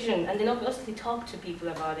a vision, and then obviously talk to people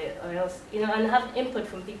about it, or else, and have input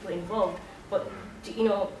from people involved. But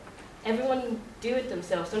everyone do it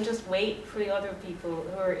themselves. Don't just wait for the other people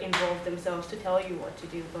who are involved themselves to tell you what to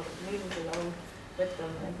do, but move along with them.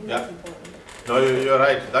 I think that's important. No, you're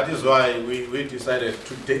right. That is why we decided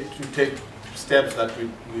to take steps that we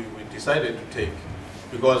decided to take,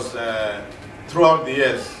 because throughout the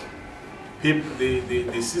years,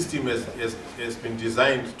 the system has been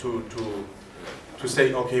designed to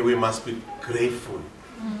say, okay, we must be grateful.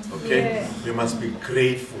 Okay, we must be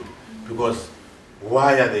grateful, because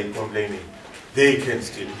why are they complaining? They can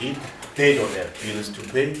still eat. They don't have bills to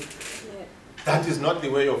pay. That is not the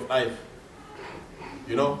way of life.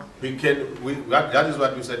 That is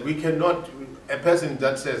what we said. We cannot, a person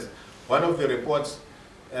that says, one of the reports,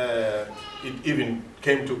 it even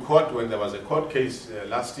came to court when there was a court case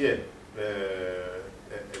last year,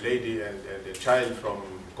 a lady and a child from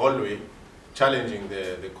Galway challenging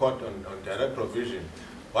the court on direct provision.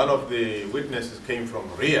 One of the witnesses came from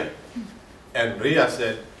RIA, and RIA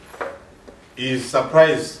said he is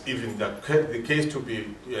surprised even the case to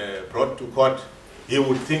be brought to court. He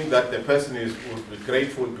would think that the person would be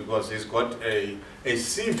grateful because he's got a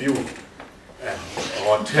sea view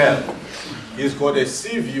hotel. He's got a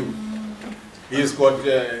sea view. He's got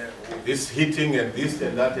this heating and this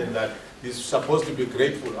and that and that. He's supposed to be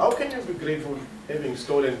grateful. How can you be grateful having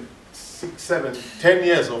stolen 6, 7, 10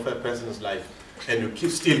 years of a person's life and you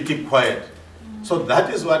still keep quiet? So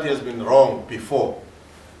that is what has been wrong before.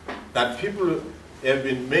 That people have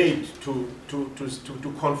been made to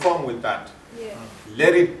conform with that. Yeah.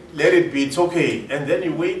 Let it be, it's okay. And then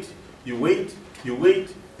you wait,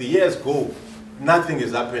 the years go, nothing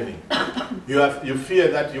is happening. You fear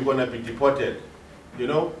that you're gonna be deported. You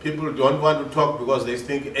know, people don't want to talk because they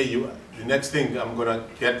think, hey, the next thing I'm gonna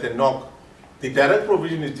get the knock. The direct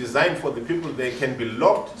provision is designed for the people, they can be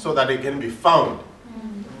locked so that they can be found.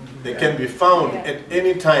 They can be found at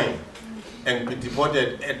any time and be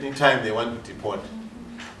deported at any time they want to deport.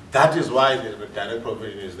 That is why the direct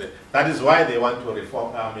provision is there. That is why they want to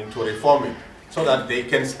reform it, so that they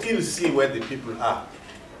can still see where the people are.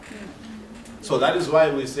 So that is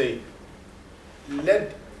why we say,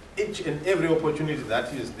 let each and every opportunity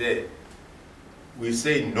that is there, we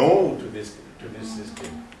say no to this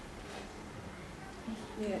system.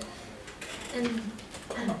 Yeah. And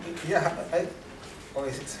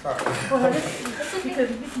it's far.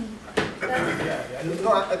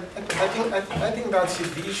 No, I think that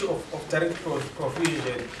the issue of direct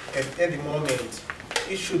provision at the moment,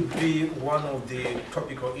 it should be one of the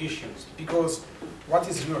topical issues, because what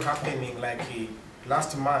is really happening, like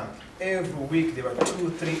last month, every week there were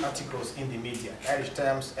 2-3 articles in the media, Irish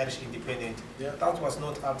Times, Irish Independent. That was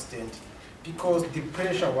not absent, because the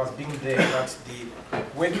pressure was being there that the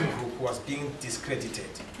working group was being discredited.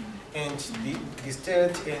 And the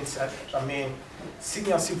state and,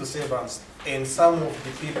 senior civil servants and some of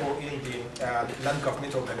the people in the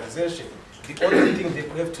non-governmental organization, the only thing they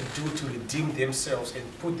have to do to redeem themselves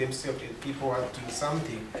and put themselves in people who are doing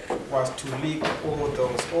something was to leak all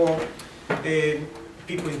those, or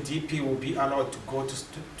people in DP will be allowed to go to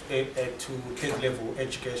third level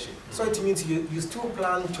education. So it means you still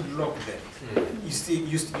plan to lock them. You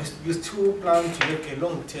still plan to make a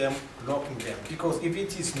long term locking them, because if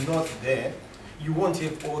it is not there, you won't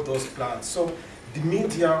have all those plans. So the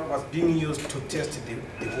media was being used to test the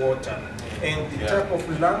water, and the type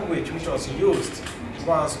of language which was used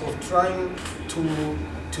was of trying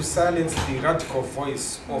to silence the radical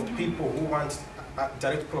voice of people who want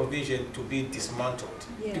direct provision to be dismantled,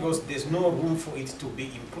 because there's no room for it to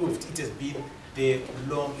be improved. It has been there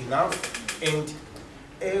long enough, and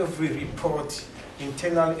every report,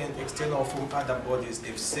 internal and external, from other bodies,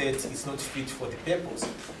 they've said it's not fit for the purpose.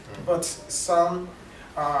 But some,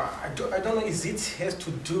 I don't know, is it has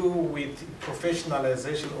to do with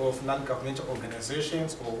professionalization of non-governmental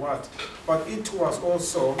organizations or what, but it was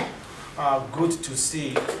also good to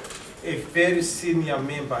see a very senior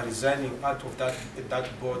member resigning out of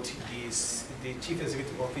that board, the Chief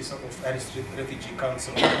Executive Officer of Irish Refugee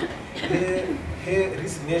Council. Her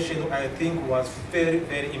resignation, I think, was very,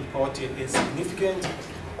 very important and significant,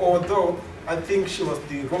 although I think she was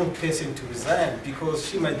the wrong person to resign, because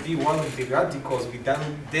she might be one of the radicals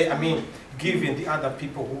given the other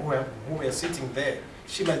people who were sitting there.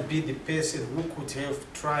 She might be the person who could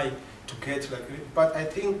have tried to get, but I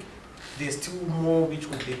think there's still more which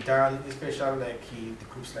would be done, especially like the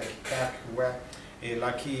groups like CAC, where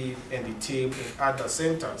Lucky and the team in other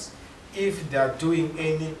centers. If they are doing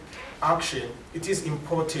any action, it is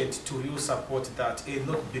important to really support that and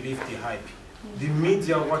not believe the hype. The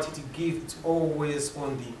media, what it gives, it's always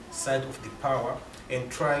on the side of the power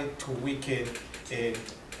and try to weaken the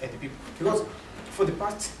people. Because for the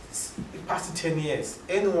past 10 years,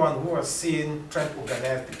 anyone who has seen trying to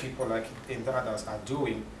organize the people like the others are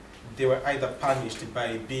doing, they were either punished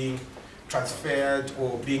by being transferred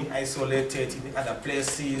or being isolated in other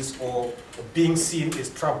places, or being seen as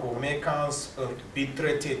troublemakers, or being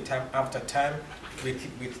threatened time after time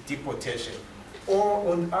with deportation.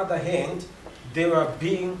 Or on the other hand, they were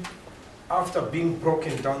after being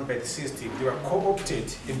broken down by the system, they were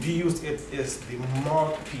co-opted and be used as the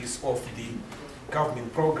mouthpiece of the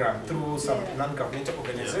government program through some non-governmental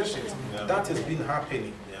organizations. That has been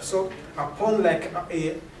happening. So upon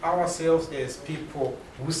ourselves as people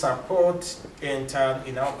who support and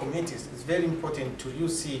in our communities, it's very important to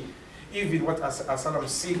see even what asylum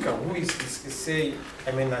seeker, who is say,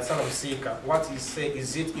 asylum seeker, what he say,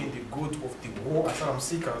 is it in the good of the whole asylum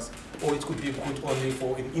seekers, or it could be good only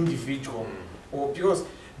for an individual, or because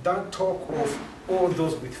that talk of all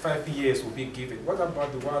those with 5 years will be given. What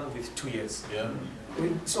about the one with 2 years?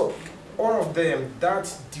 So all of them,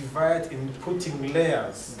 that divide in putting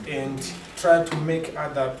layers and try to make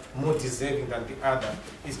other more deserving than the other,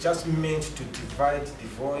 is just meant to divide the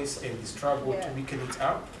voice and the struggle to weaken it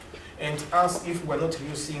up. And as if we're not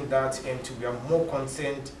really seeing that, and we are more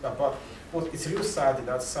concerned about, well, it's really sad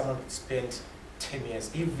that someone spent 10 years,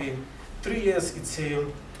 even 3 years, it's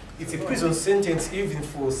a prison sentence even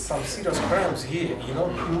for some serious crimes here, you know.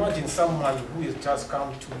 Imagine someone who has just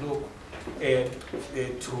come to look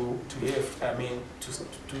to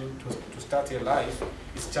start a life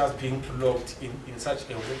is just being locked in such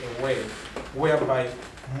a way whereby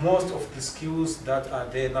most of the skills that are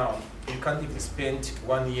there now, you can't even spend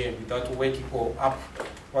 1 year without waking up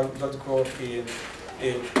what called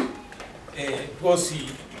because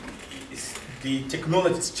the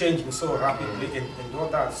technology is changing so rapidly and all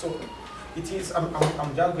that. So it is,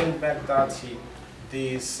 I'm just going back that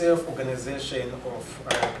the self-organization of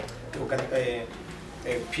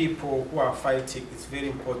people who are fighting is very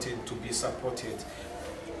important to be supported.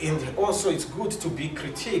 And also it's good to be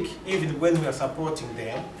critiqued even when we are supporting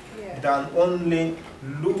them, than only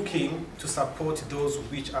looking to support those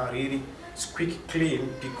which are really squeak clean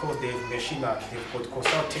because they have machinery, they've got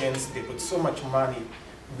consultants, they've got so much money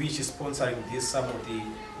which is sponsoring some of the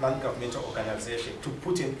non-governmental organizations to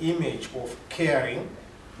put an image of caring,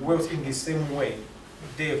 whilst in the same way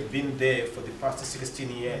they've been there for the past 16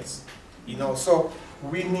 years. You know, so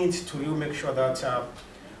we need to really make sure that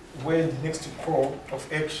when the next call of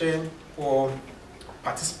action or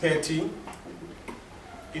participating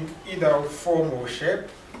in either form or shape,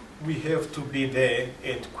 we have to be there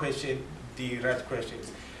and question the right questions.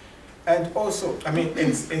 And also, I mean,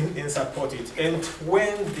 and support it. And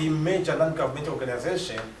when the major non-governmental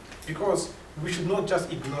organization, because we should not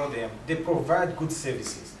just ignore them, they provide good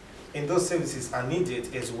services, and those services are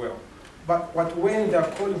needed as well. But when they are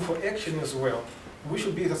calling for action as well, we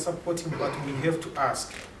should be supporting, but we have to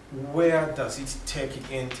ask, where does it take it,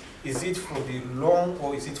 and is it for the long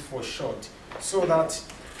or is it for short? So that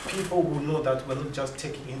people will know that we're not just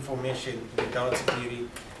taking information without really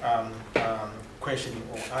questioning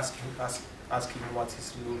or asking what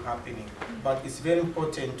is really happening. But it's very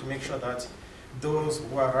important to make sure that those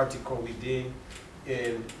who are radical within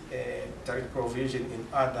direct provision in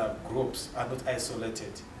other groups are not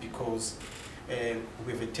isolated, because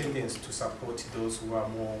we have a tendency to support those who are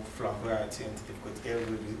more flamboyant and they've got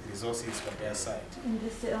every resources on their side. In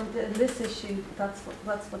this issue, that's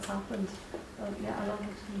what's happened. Yeah, I love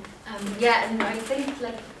it. Yeah, and I think,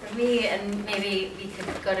 like, for me, and maybe we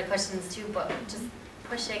could go to questions too, but just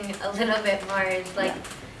pushing a little bit more is like,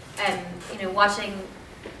 you know, watching,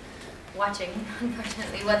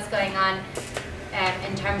 unfortunately, what's going on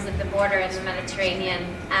in terms of the border in the Mediterranean,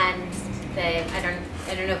 and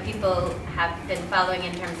I don't know if people have been following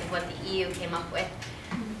in terms of what the EU came up with,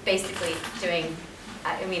 basically doing,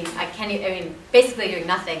 basically doing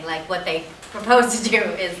nothing. Like, what they propose to do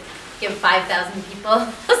is give 5,000 people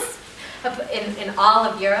in all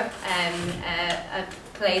of Europe a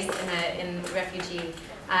place in refugee,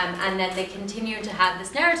 and then they continue to have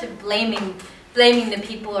this narrative blaming the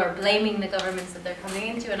people or blaming the governments that they're coming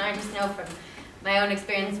into. And I just know from my own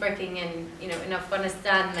experience working in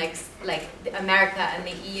Afghanistan, like America and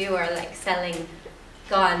the EU are like selling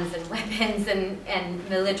guns and weapons and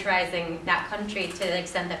militarizing that country to the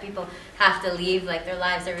extent that people have to leave, like their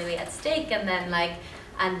lives are really at stake, and then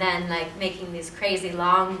making these crazy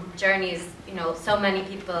long journeys, you know, so many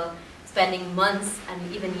people spending months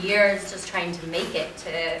and even years just trying to make it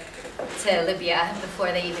to Libya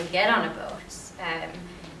before they even get on a boat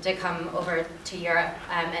to come over to Europe,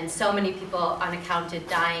 and so many people unaccounted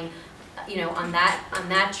dying, you know, on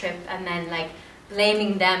that trip, and then like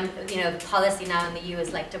blaming them. You know, the policy now in the EU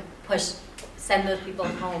is like to send those people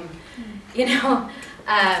home, you know,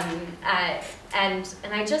 and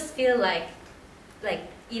I just feel like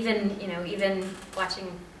even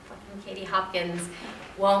watching fucking Katie Hopkins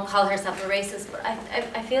won't call herself a racist, but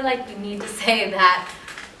I feel like we need to say that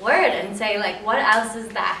word and say, like, what else is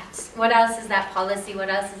that? What else is that policy? What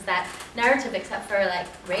else is that narrative except for like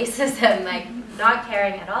racism, like not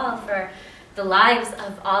caring at all for the lives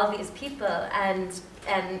of all these people, and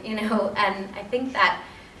you know, and I think that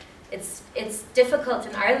it's difficult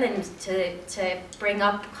in Ireland to bring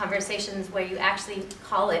up conversations where you actually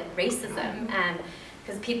call it racism,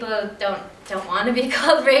 because people don't want to be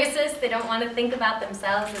called racist. They don't want to think about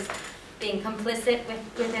themselves as being complicit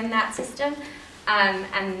within that system.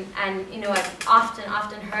 And you know, I've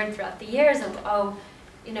often heard throughout the years of, oh,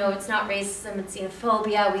 you know, it's not racism, it's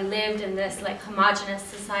xenophobia. We lived in this like homogenous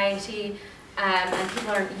society, and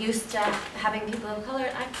people aren't used to having people of color.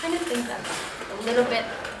 I kind of think that's a little bit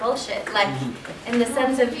bullshit. Like, in the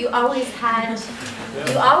sense of you always had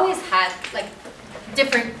like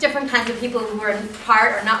different kinds of people who were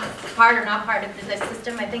part or not part of the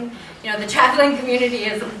system. I think, you know, the traveling community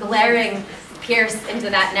is glaring pierce into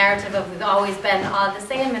that narrative of we've always been all the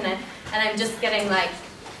same, and I'm just getting like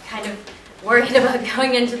kind of worried about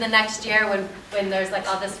going into the next year when there's like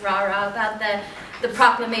all this rah-rah about the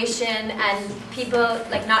proclamation and people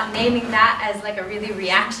like not naming that as like a really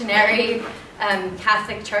reactionary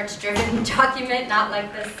Catholic Church-driven document, not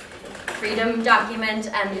like this freedom document,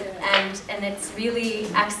 and it's really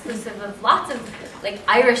exclusive of lots of like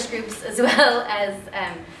Irish groups as well as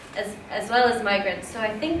migrants. So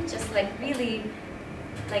I think just like really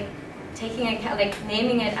like taking account, like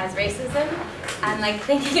naming it as racism, and like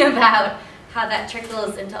thinking about how that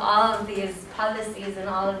trickles into all of these policies and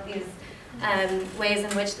all of these ways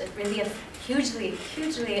in which it really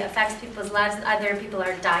hugely affects people's lives. Either people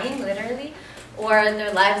are dying literally, or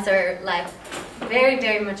their lives are like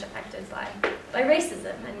very much affected by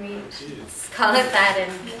racism, and we call it that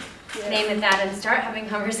and name it that and start having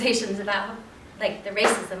conversations about like the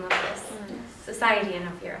racism of this society and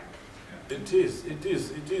of Europe. It is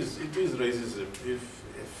racism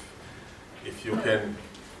if you can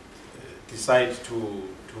decide to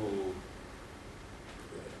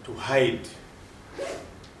hide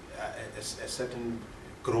a certain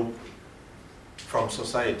group from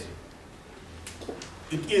society.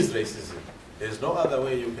 It is racism. There's no other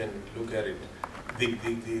way you can look at it.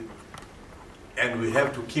 And we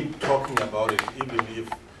have to keep talking about it, even if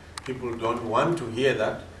people don't want to hear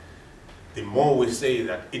that. The more we say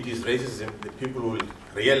that it is racism, the people will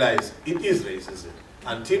realize it is racism.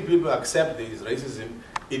 Until people accept there is racism,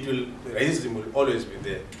 racism will always be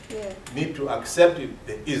there. Yeah. Need to accept it,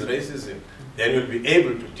 there is racism, then you'll be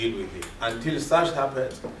able to deal with it. Until such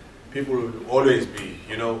happens, people will always be,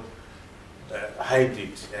 hide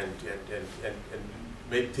it and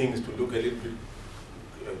make things to look a little bit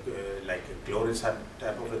like a glorious type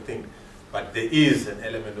of a thing. But there is an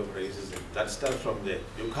element of racism that starts from there.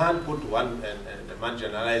 You can't put one and a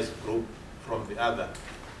marginalized group from the other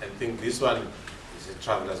and think this one is a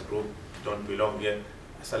travelers group, don't belong here.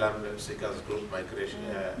 Asylum seekers group,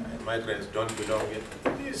 migrants don't belong here.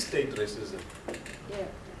 It is state racism. Yeah.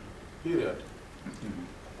 Period.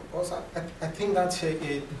 Also, I think that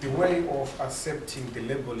the way of accepting the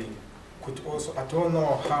labeling could also, I don't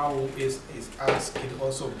know how is us can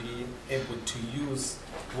also be able to use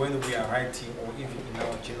when we are writing or even in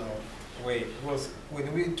our general way. Because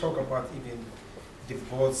when we talk about even the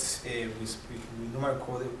boards, we normally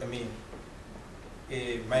call it,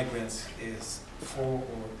 migrants is 4 or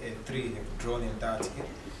 3 have drawn in that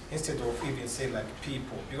instead of even say like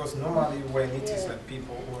people. Because normally when it is like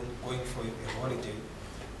people going for a holiday,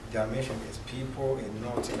 they are mentioned as people and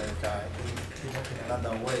not like in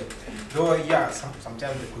another way. Though, yeah,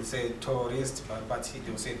 sometimes they could say tourists, but they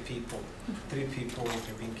will say people. 3 people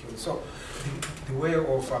have been killed. So the way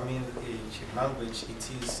of, language, it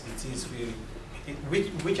is really,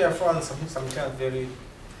 which I found sometimes very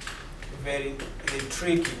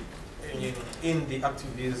tricky in the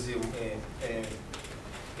activism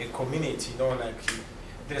community. Like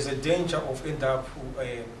there's a danger of end up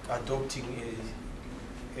adopting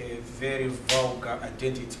a very vulgar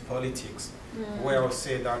identity politics, where I'll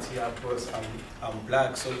say that, yeah, because I'm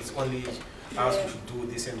black, so it's only us who should do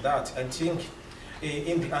this and that. I think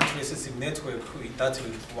in the anti-racism network, that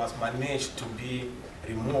was managed to be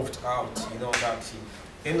removed out, that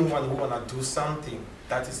anyone who want to do something,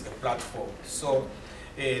 that is a platform. So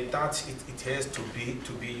that it has to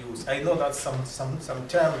be used. I know that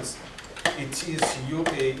sometimes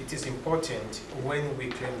it is important when we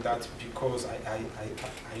claim that because I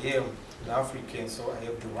am an African, so I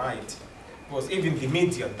have the right. Because even the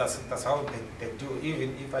media, that's how they do.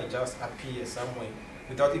 Even if I just appear somewhere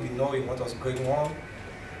without even knowing what was going on,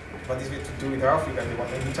 but it's to do with Africa, they want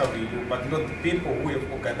to interview you, but not the people who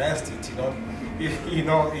have organized it,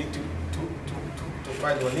 to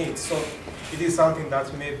find your needs. So it is something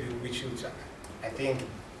that maybe we should, I think,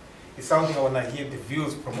 it's something I want to hear the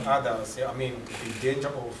views from others. The danger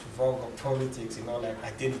of vulgar politics, like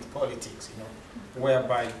identity politics,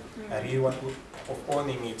 whereby I really want of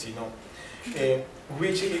owning it,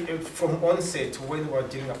 which from onset, when we were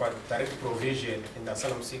dealing about direct provision in the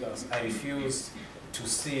asylum seekers, I refused to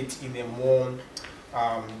see it in a more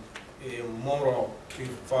moral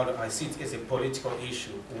value. I see it as a political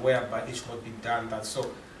issue whereby it should not be done that.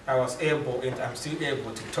 So I was able, and I'm still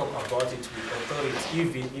able, to talk about it with authority,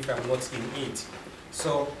 even if I'm not in it.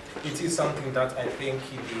 So it is something that I think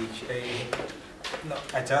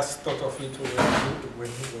I just thought of it when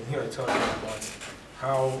you were talking about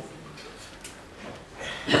how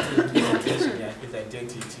his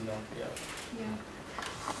identity, Yeah.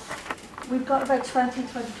 We've got about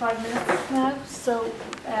 20-25 minutes now, so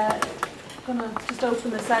I'm going to just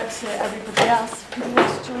open this out to everybody else. People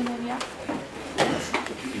want to join in, yeah?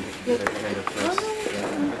 Go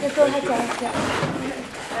ahead,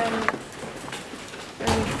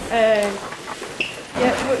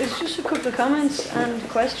 well, it's just a couple of comments and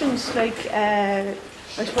questions. Like,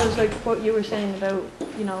 I suppose like what you were saying about,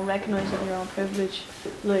 you know, recognising your own privilege,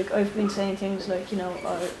 like I've been saying things like, you know,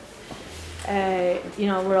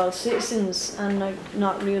 we're all citizens, and like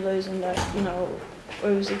not realising that, you know, I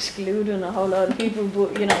was excluding a whole lot of people,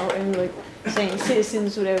 but, you know, and like saying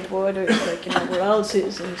citizens without borders, like, you know, we're all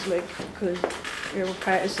citizens, like, because you're a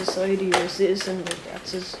part of society, you're a citizen, like,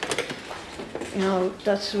 that's just, you know,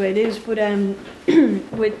 that's the way it is. But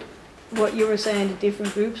with what you were saying, the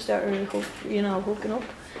different groups that are, hooking up,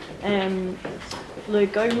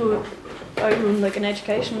 like I run like an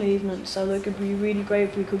educational evening, so like it'd be really great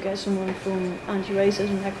if we could get someone from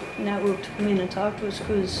anti-racism network to come in and talk to us,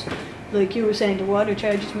 because like you were saying, the water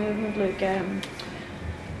charges movement, like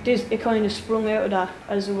it kind of sprung out of that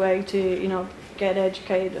as a way to, you know, get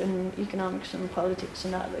educated in economics and politics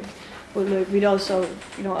and that, like. But like we'd also,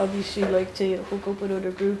 you know, obviously like to hook up with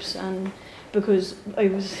other groups, and because I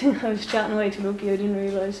was chatting away to Lucky, I didn't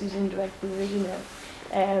realise he's in direct provision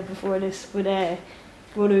before this, but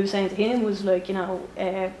what I was saying to him was like, you know,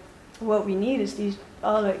 what we need is these,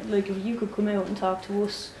 all like if you could come out and talk to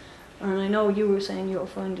us, and I know you were saying you're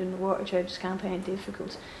finding the water charges campaign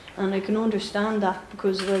difficult, and I can understand that,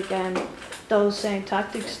 because like those same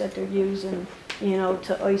tactics that they're using, you know,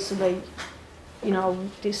 to isolate, you know,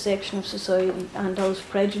 this section of society, and those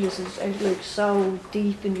prejudices are like so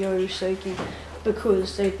deep in the Irish psyche,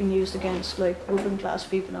 because they've been used against like working class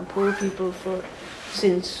people and poor people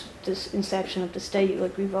since this inception of the state.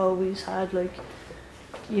 Like we've always had, like,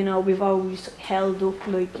 you know, we've always held up,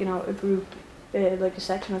 like, you know, a group, like a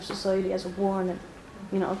section of society as a warning,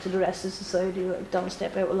 you know, to the rest of society, like, don't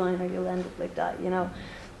step out of line or you'll end up like that, you know.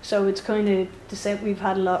 So it's kind of we've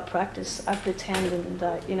had a lot of practice at pretending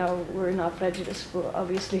that, you know, we're not prejudiced, but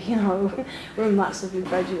obviously, you know, we're massively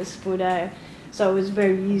prejudiced. But so it's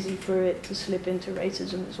very easy for it to slip into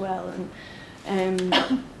racism as well. And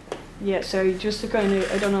yeah, sorry, just to kind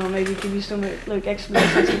of, I don't know, maybe give you some like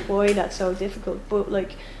explanations of why that's so difficult. But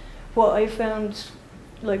like what I found,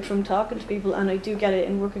 like from talking to people, and I do get it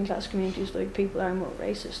in working class communities, like people are more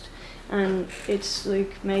racist, and it's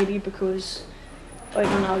like maybe because, I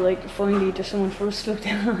don't know, like finally there's someone for us to look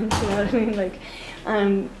down on, you know what I mean? Like,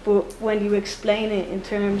 but when you explain it in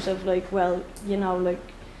terms of like, well, you know, like,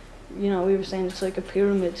 you know, we were saying it's like a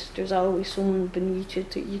pyramid. There's always someone beneath you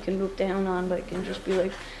that you can look down on, like, and just be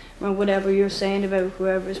like, well, whatever you're saying about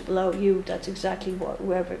whoever's below you, that's exactly what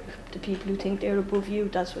whoever, the people who think they're above you,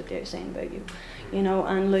 that's what they're saying about you, you know,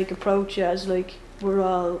 and like approach it as like we're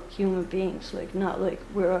all human beings, like not like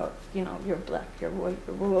we're all, you know, you're black, you're white,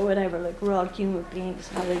 or whatever, like we're all human beings,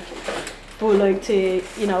 and like, but like to,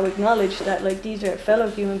 you know, acknowledge that like these are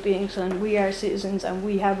fellow human beings and we are citizens and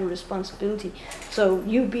we have a responsibility. So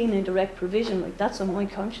you being in direct provision, like that's on my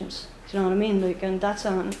conscience, do you know what I mean? Like, and that's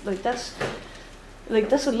on, like that's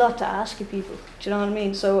a lot to ask of people, do you know what I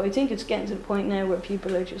mean? So I think it's getting to the point now where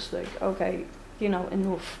people are just like, okay, you know,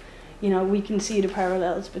 enough, you know, we can see the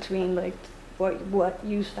parallels between like what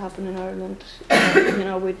used to happen in Ireland, you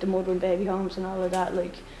know, with the mother and baby homes and all of that,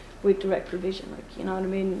 like with direct provision, like, you know what I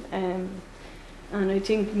mean? And I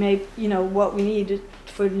think maybe, you know, what we need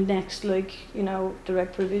for the next, like, you know,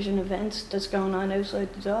 direct provision events that's going on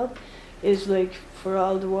outside the job is like for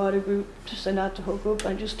all the water groups and that to hook up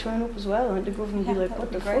and just turn up as well, and the government be like,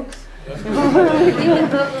 what the fuck? That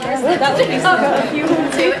would be a few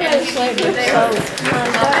tickets, like,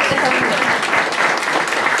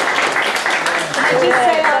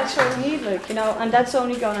 that's what we need, like, you know, and that's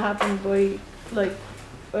only going to happen by, like,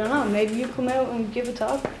 I don't know, maybe you come out and give a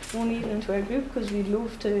talk one evening to our group, because we'd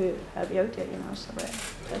love to have you out there, you know, so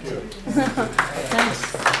that's it.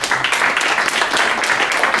 Thanks.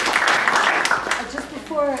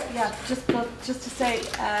 Just to say,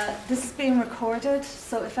 this is being recorded,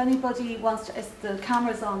 so if anybody wants to, the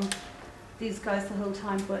camera's on these guys the whole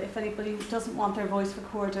time, but if anybody doesn't want their voice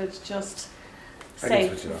recorded, just say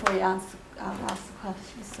before you ask the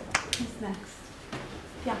questions. So who's next?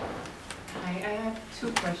 Yeah. Hi, I have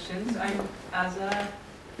two questions. I'm Azza.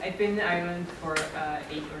 I've been in Ireland for 8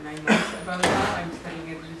 or 9 months about now. I'm studying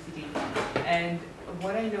at UCD, and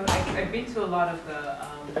what I know, I've been to a lot of the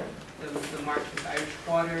marches, Irish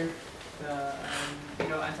Water, the you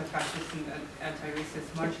know, anti-fascist and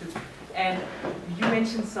anti-racist marches, and you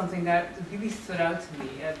mentioned something that really stood out to me,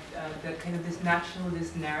 the kind of this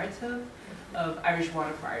nationalist narrative of Irish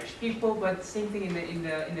water for Irish people, but same thing in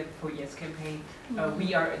the For Yes campaign.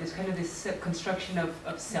 We are this kind of this construction of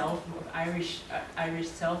Irish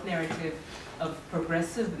self narrative of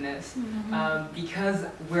progressiveness, because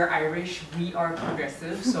we're Irish, we are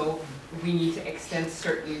progressive, so we need to extend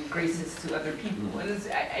certain graces to other people, and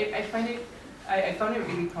I found it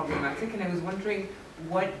really problematic, and I was wondering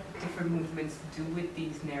what different movements do with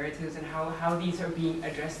these narratives and how these are being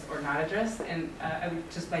addressed or not addressed, and I would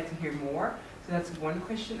just like to hear more. So that's one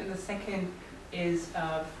question, and the second is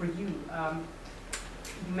for you.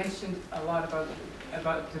 You mentioned a lot about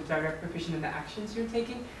the direct provision and the actions you're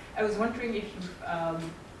taking. I was wondering if you've,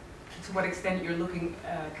 to what extent you're looking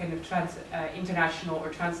kind of international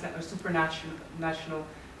or supranational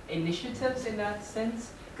initiatives in that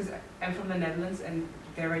sense, because I'm from the Netherlands, and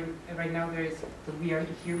right now there is the We Are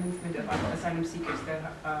Here movement of asylum seekers that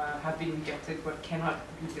have been rejected but cannot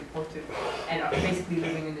be deported and are basically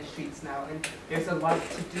living in the streets now. And there's a lot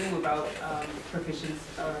to do about provisions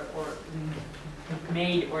or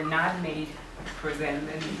made or not made for them.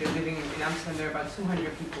 And they're living in Amsterdam. There are about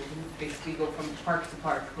 200 people who basically go from park to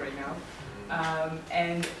park right now.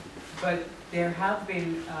 But there have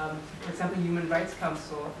been, for example, Human Rights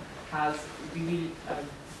Council has really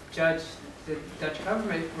judged the Dutch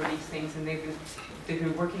government for these things, and they've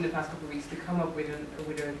been working the past couple of weeks to come up with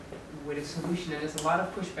a solution. And there's a lot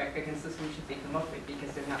of pushback against the solution they come up with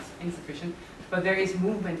because they're not insufficient. But there is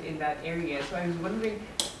movement in that area. So I was wondering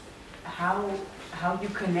how you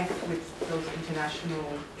connect with those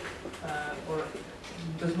international or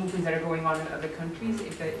those movements that are going on in other countries,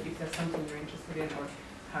 if that's something you're interested in, or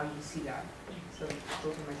how you see that. So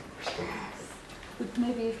those are my questions. But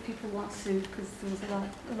maybe if people want to, because there was a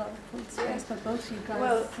lot of points raised by both of you guys.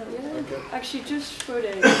 Well, so. yeah, actually, just for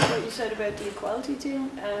what you said about the equality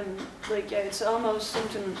thing, like, yeah, it's almost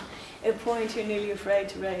something, a point you're nearly afraid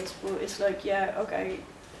to raise, but it's like, yeah, okay,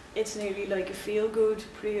 it's nearly like a feel-good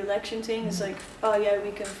pre-election thing. It's like, oh yeah,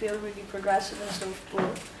 we can feel really progressive and stuff,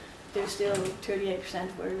 but there's still 38%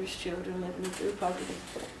 of Irish children living in food poverty.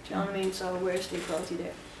 Do you know what I mean? So where's the equality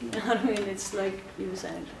there? You know what I mean? It's like you were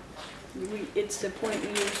saying. It's the point we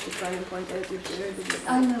use to try and point out the absurdity.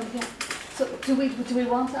 I know, yeah. So do we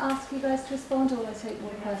want to ask you guys to respond, or will I take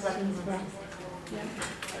more questions? Yeah.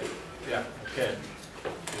 Yeah, okay.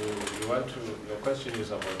 You want to, your question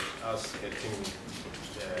is about us getting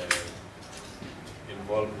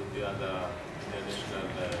involved with the other international...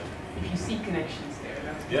 if you see connections there.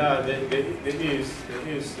 That's yeah, there is.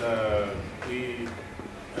 We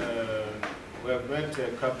have met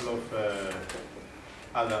a couple of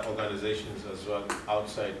other organizations as well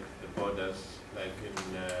outside the borders, like in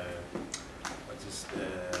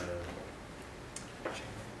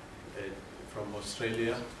from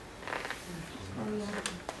Australia.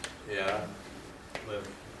 Yeah, we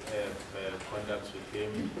have contacts with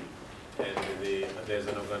him, and there's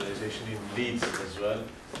an organization in Leeds as well.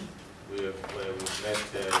 We've met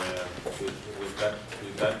with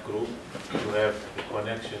that group to have the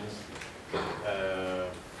connections.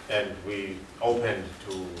 And we open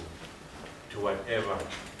to whatever,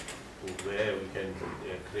 where we can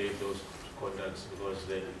create those contacts, because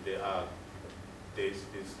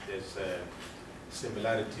there's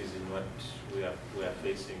similarities in what we are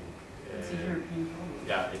facing. it's a European problem.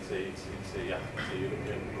 Yeah, it's a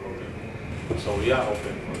European problem. So we are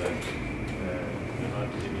open for that. We're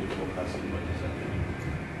not really focusing on what is happening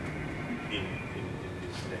in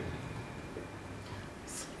this thing.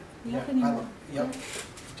 You have any more? Yeah.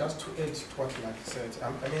 Just to add to what Lucky said, I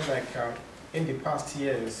mean, like in the past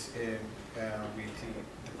years, with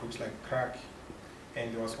the groups like CRAC,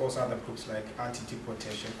 and there was also other groups like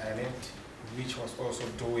Anti-Deportation Ireland, which was also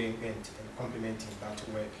doing and complementing that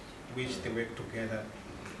work, which they work together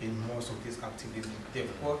in most of these activities.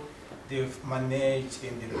 They've managed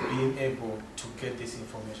and they've been able to get this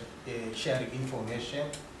information, sharing information,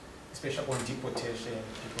 especially on deportation,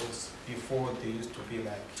 because before they used to be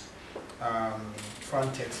like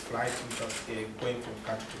Frontex flight, which was going from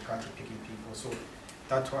country to country picking people. So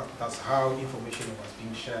that's how information was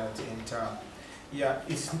being shared. And yeah,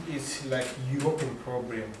 it's like European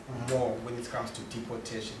problem more when it comes to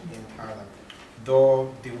deportation in Ireland.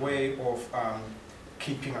 Though the way of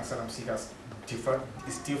keeping asylum seekers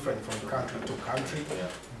is different from country to country. Yeah.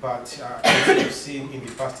 But as we've seen in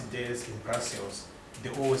the past days in Brussels, they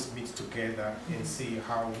always meet together and see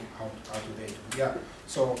how do they do. Yeah.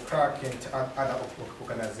 So CRAC and other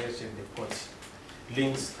organizations, they've got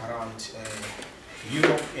links around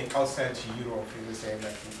Europe and outside Europe. You say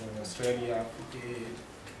like in Australia,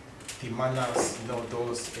 the Manors,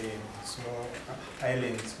 those small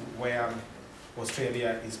islands where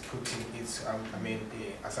Australia is putting its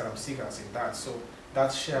asylum seekers in that. So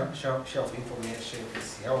that share of information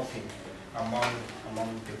is helping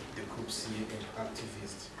among the groups here and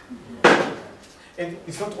activists. And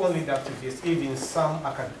it's not only the activists, even some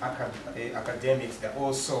academics, they're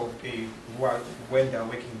also, when they're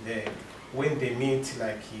working there, when they meet,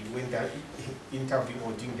 like when they're interviewing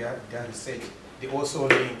or doing their research, they also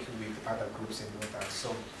link with other groups and all that.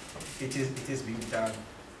 So it is being done.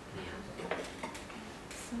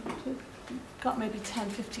 So we've got maybe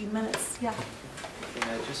 10-15 minutes. Yeah.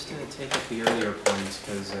 Yeah, just to take up the earlier point,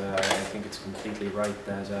 because I think it's completely right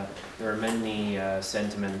that there are many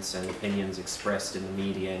sentiments and opinions expressed in the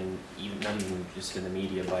media, and not even just in the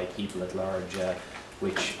media, by people at large,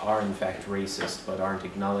 which are in fact racist, but aren't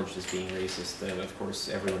acknowledged as being racist. Of course,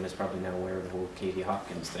 everyone is probably now aware of the whole Katie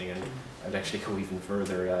Hopkins thing, and I'd actually go even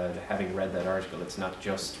further. Having read that article, it's not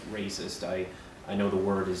just racist. I know the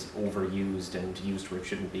word is overused and used where it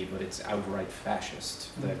shouldn't be, but it's outright fascist,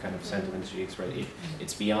 the kind of sentiments she expressed.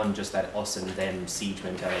 It's beyond just that us and them siege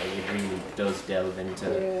mentality. It really does delve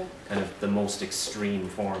into kind of the most extreme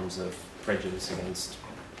forms of prejudice against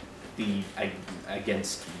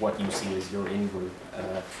what you see as your in-group.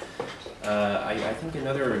 I think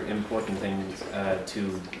another important thing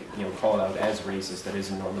to call out as racist that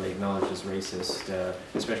isn't normally acknowledged as racist,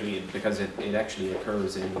 especially because it actually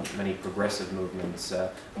occurs in many progressive movements,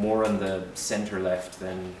 more on the center-left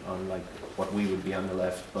than on like what we would be on the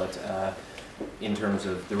left, but in terms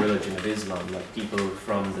of the religion of Islam, like people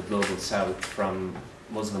from the global south, from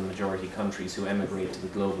Muslim majority countries who emigrate to the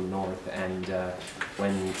global north, and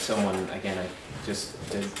when someone, again, I just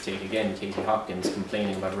take again Katie Hopkins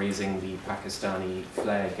complaining about raising the Pakistani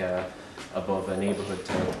flag above a neighborhood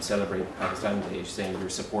to celebrate Pakistan Day, saying you're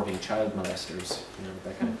supporting child molesters,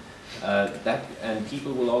 that kind of that, and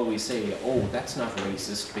people will always say, oh, that's not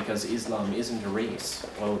racist because Islam isn't a race.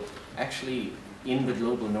 Well, actually, in the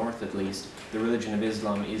global north at least, the religion of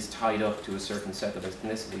Islam is tied up to a certain set of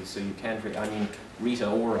ethnicities, so you can't I mean, Rita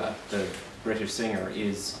Ora, the British singer,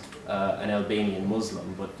 is an Albanian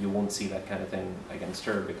Muslim, but you won't see that kind of thing against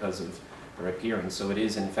her because of her appearance. So it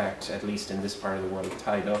is, in fact, at least in this part of the world,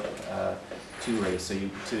 tied up to race. So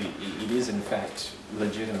it is, in fact,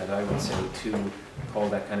 legitimate, I would say, to call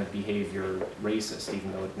that kind of behavior racist,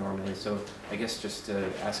 even though it normally is. So I guess just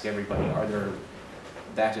to ask everybody, are there,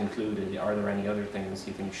 that included, are there any other things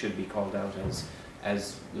you think should be called out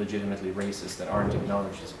as legitimately racist that aren't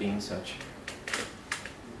acknowledged as being such?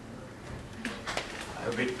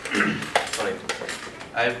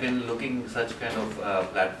 I've been looking such kind of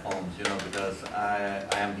platforms, because I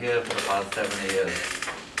am here for the past 7 years,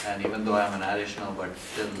 and even though I'm an Irish now, but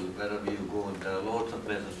still, wherever you go, there are lots of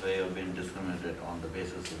places where you've been discriminated on the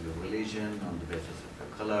basis of your religion, on the basis of your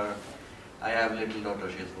color. I have a little daughter,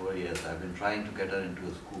 she's 4 years. I've been trying to get her into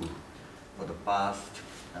a school for the past,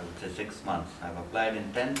 I would say, 6 months. I've applied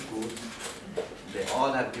in 10 schools. They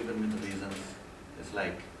all have given me the reasons. It's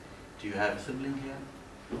like, do you have a sibling here?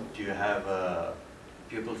 Do you have a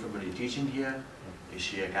pupil, somebody teaching here? Is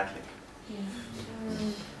she a Catholic?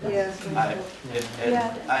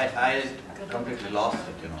 I completely lost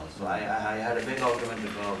it, So I had a big argument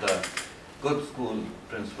with one of the good school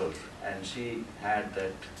principals, and she had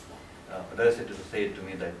that audacity to say to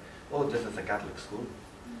me that, oh, this is a Catholic school.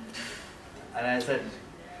 And I said,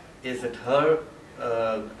 is it her,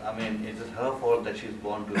 is it her fault that she's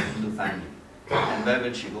born to a Hindu family? And where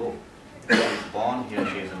will she go? She's born here,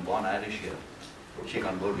 she isn't born Irish here. She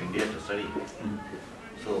can't go to India to study.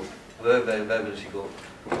 So where will she go?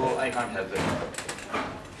 So I can't help it.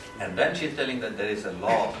 And then she's telling that there is a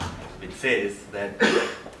law which says that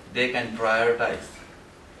they can prioritize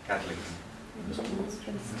Catholics.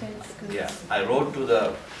 Yeah, I wrote to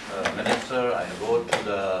the minister, I wrote to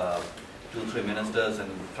the 2-3 ministers,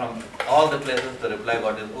 and from all the places the reply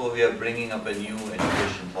got is, oh, we are bringing up a new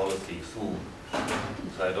education policy soon.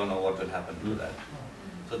 So I don't know what will happen to that.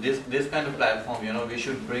 So this kind of platform, we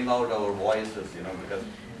should bring out our voices, because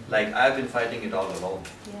like I've been fighting it all alone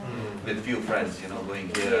with few friends, going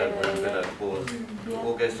here, going there, post.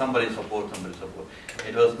 Okay, somebody support.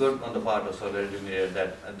 It was good on the part of Solidarity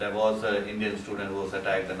that there was an Indian student who was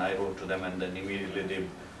attacked, and I wrote to them, and then immediately they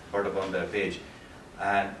put up on their page.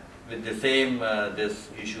 And with the same this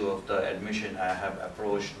issue of the admission, I have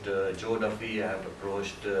approached Joe Duffy, I have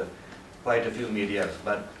approached quite a few medias,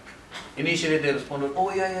 but initially they responded,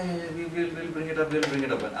 oh yeah, we'll bring it up,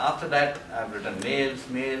 And after that, I've written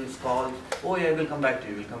mails, calls, oh yeah, we'll come back to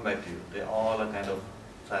you. They all are kind of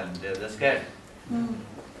silent, they're scared.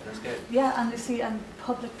 They're scared. Yeah, and you see, and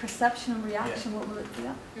public perception and reaction, what will it be?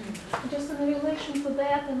 Just in relation to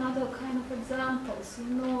that, another kind of examples,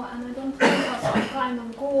 and I don't think us to kind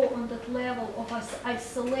of go on that level of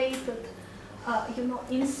isolated,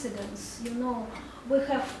 incidents, We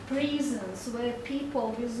have prisons where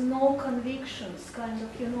people with no convictions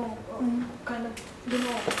sitting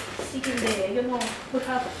there, We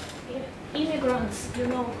have immigrants,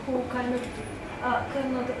 who kind of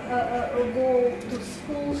go to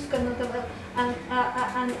schools, and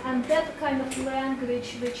that kind of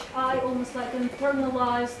language which I almost like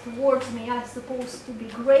internalized towards me. I'm supposed to be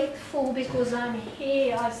grateful because I'm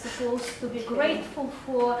here. I'm supposed to be grateful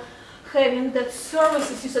for having that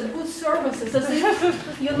services, you said good services, as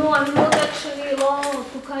if, you know, I'm not actually allowed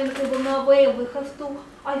to kind of even away. We have to,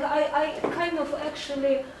 I kind of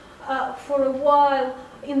actually, for a while,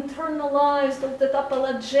 internalized of that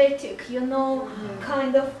apologetic, you know,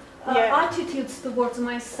 kind of attitudes towards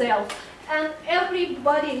myself. And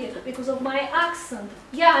everybody, because of my accent,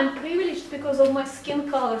 yeah, I'm privileged because of my skin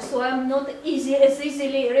color, so I'm not as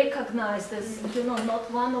easily recognized as, you know,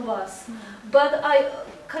 not one of us. But I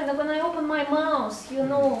kind of, when I opened my mouth, you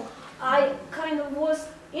know, I kind of was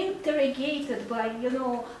interrogated by, you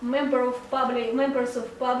know, members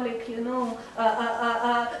of public, you know,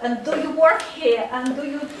 and do you work here, and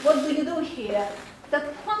what do you do here?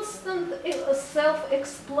 That constant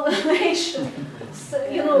self-explanation,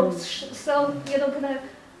 you know,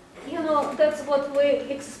 that's what we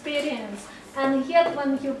experience. And yet,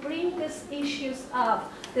 when you bring these issues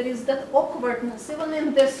up, there is that awkwardness. Even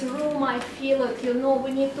in this room, I feel it. You know,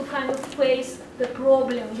 we need to kind of face the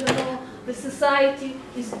problem. You know, the society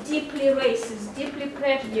is deeply racist, deeply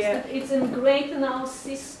prejudiced. Yeah. It's ingrained in our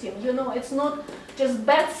system. You know, it's not just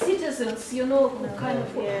bad citizens. You know, who kind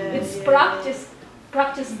of it's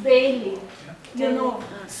practiced daily. You know,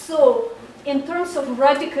 so. In terms of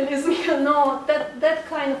radicalism, you know, that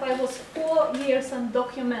kind of, I was 4 years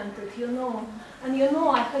undocumented, you know, and you know,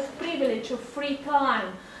 I had privilege of free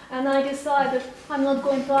time, and I decided I'm not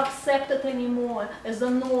going to accept it anymore as a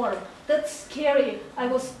norm. That's scary. I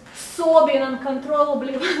was sobbing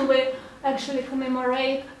uncontrollably when we actually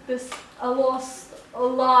commemorate this lost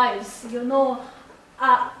lives, you know,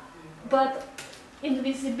 but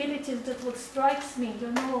invisibility is that what strikes me,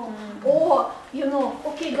 you know, or, you know,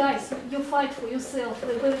 okay guys, you fight for yourself,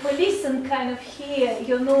 we listen kind of here,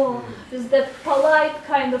 you know, with that polite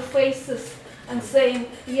kind of faces and saying,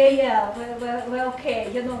 we're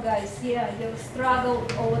okay, you know guys, you struggle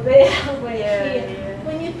over there, we're here.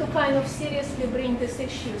 We need to kind of seriously bring these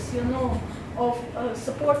issues, you know, of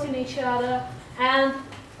supporting each other,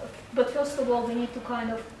 but first of all, we need to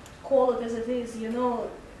kind of call it as it is, you know.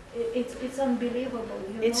 It's unbelievable,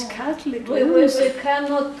 you know. It's Catholic. We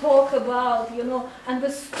cannot talk about, you know, and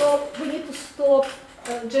we need to stop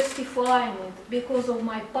justifying it because of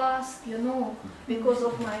my past, you know, because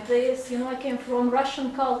of my this, you know, I came from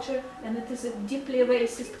Russian culture and it is a deeply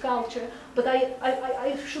racist culture, but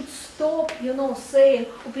I should stop, you know, saying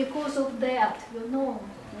because of that, you know,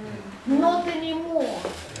 not anymore.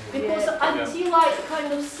 Because until I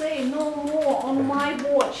kind of say no more on my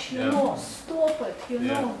watch, you know, stop it, you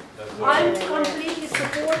know, I'm completely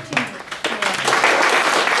supporting it.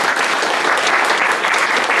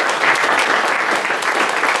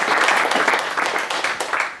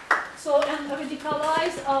 So, and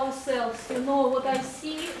radicalize ourselves, you know, what I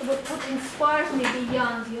see, what inspires me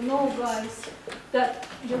beyond, you know, guys, that,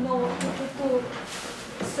 you know, to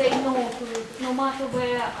say no to it, no matter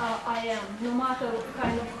where I am, no matter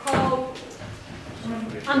kind of how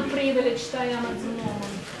unprivileged I am at the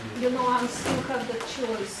moment. You know, I still have the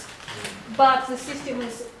choice. But the system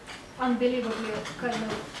is unbelievably kind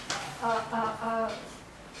of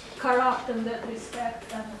corrupt in that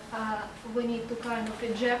respect, and we need to kind of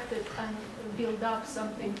reject it and build up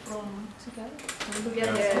something from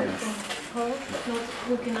together, not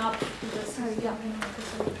looking up to the system.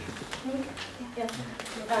 Yes.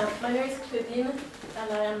 My name is Claudine,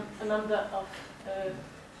 and I am a member of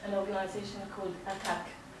an organization called Attack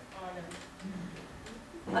Ireland.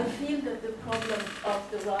 I feel that the problem of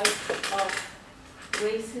the rise of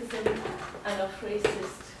racism and of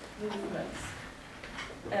racist movements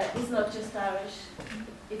is not just Irish,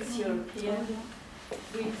 it's European.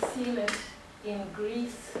 We've seen it in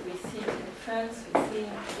Greece, we see it in France, we've seen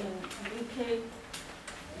it in the UK,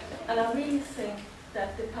 and I really think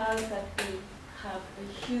that the powers that we have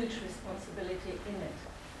a huge responsibility in it.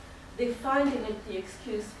 They find in it the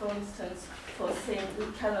excuse, for instance, for saying we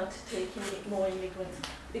cannot take more immigrants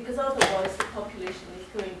because otherwise the population is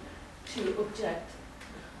going to object.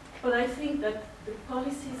 But I think that the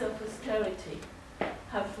policies of austerity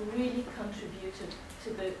have really contributed to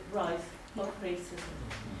the rise of racism.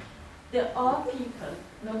 There are people,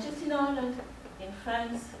 not just in Ireland, in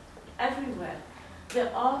France, everywhere,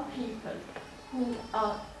 there are people who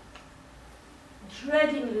are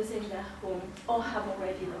dreading losing their home or have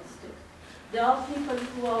already lost it. There are people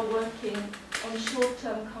who are working on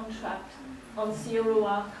short-term contracts, on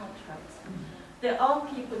 0-hour contracts. There are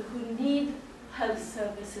people who need health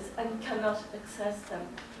services and cannot access them.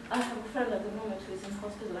 I have a friend at the moment who is in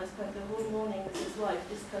hospital. I spent the whole morning with his wife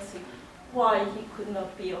discussing why he could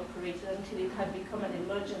not be operated until it had become an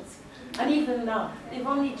emergency. And even now, they've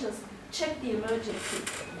only just checked the emergency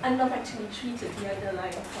and not actually treated the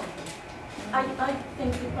underlying problem. I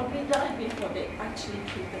think they probably died before they actually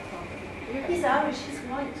treat the problem. He's Irish, he's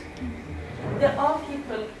white. There are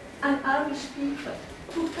people, and Irish people,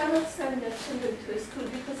 who cannot send their children to a school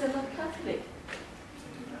because they're not Catholic.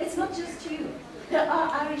 It's not just you. There are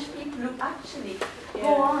Irish people who actually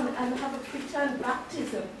go on and have a pretend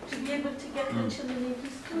baptism to be able to get their children into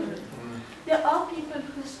school. There are people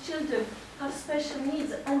whose children have special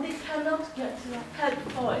needs and they cannot get help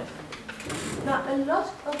for it. Now, a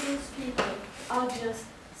lot of those people are just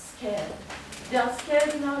scared. They are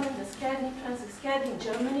scared in Ireland, they're scared in France, they're scared in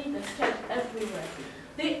Germany, they're scared everywhere.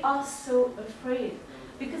 They are so afraid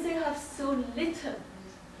because they have so little.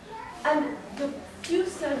 And the few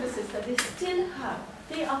services that they still have,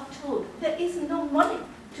 they are told there is no money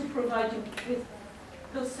to provide you with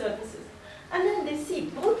those services. And then they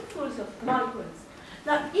see boatfuls of migrants.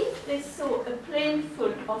 Now, if they saw a plane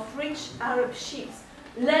full of rich Arab sheikhs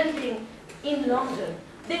landing in London,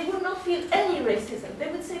 they would not feel any racism.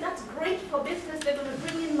 They would say, that's great for business, they're going to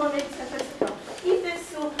bring in money, etc., etc. If they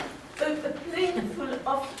saw a plane full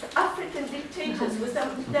of African dictators with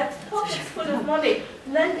their pockets full of money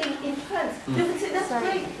landing in France, they would say, that's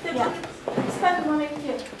great, they're going to spend money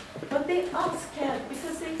here. But they are scared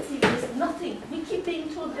because they see there's nothing. We keep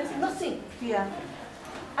being told there's nothing. Yeah.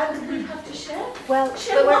 And we have to share. Well,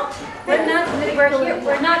 share but we're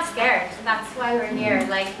not scared. That's why we're here.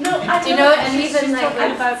 Like, no, do you know? And even like,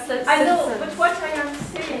 I know. But what I am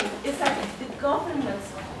saying is that the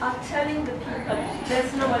governments are telling the people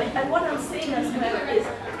there's no money. And what I'm saying as well is,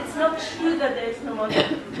 it's not true that there is no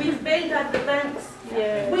money. We've bailed out the banks.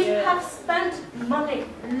 We have spent money,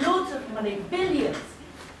 loads of money, billions,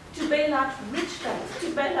 to bail out rich banks,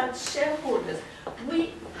 to bail out shareholders.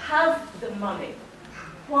 We have the money.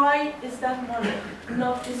 Why is that money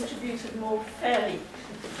not distributed more fairly?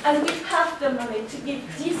 And we have the money to give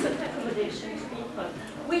decent accommodation to people.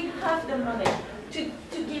 We have the money to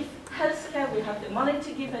give healthcare. We have the money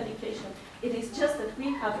to give education. It is just that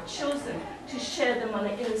we have chosen to share the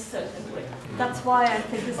money in a certain way. That's why I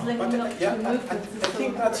think it's linking up to movements. I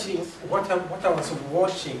think that's what I was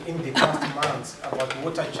watching in the past months about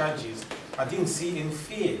water charges. I didn't see any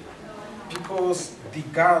fear, because the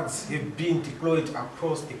guards have been deployed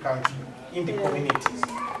across the country, in the communities.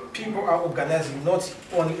 People are organizing not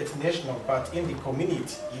only at national, but in the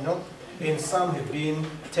community, you know, and some have been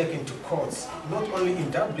taken to courts, not only in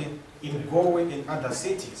Dublin, in Galway and other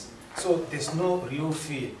cities. So there's no real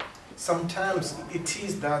fear. Sometimes it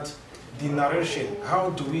is that the narration,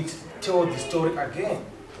 how do we tell the story again?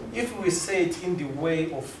 If we say it in the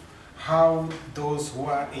way of how those who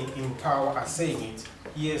are in power are saying it,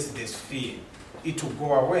 yes, there's fear. It will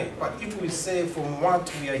go away. But if we say from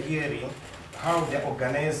what we are hearing, how they're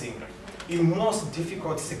organizing, in most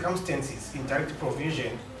difficult circumstances, in direct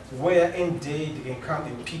provision, where any day they can come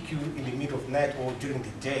and pick you in the middle of the night or during the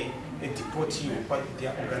day and deport you, but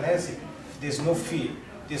they're organizing. There's no fear.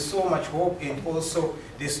 There's so much hope, and also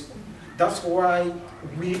that's why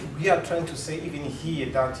we are trying to say even here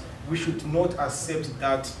that we should not accept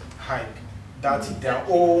that hype, that they're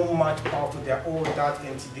all much powerful, they're all that,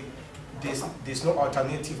 and there's no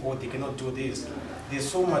alternative, or they cannot do this. There's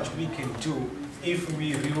so much we can do if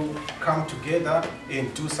we will come together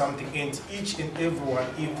and do something, and each and everyone,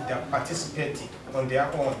 if they're participating on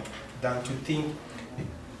their own, than to think,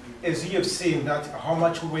 as you have seen, that how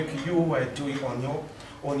much work you were doing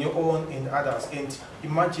on your own and others, and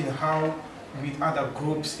imagine how with other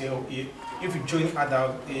groups, if you join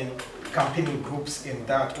other campaigning groups and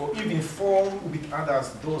that, or even form with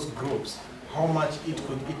others those groups, how much it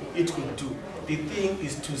could do. The thing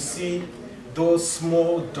is to see those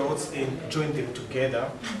small dots and join them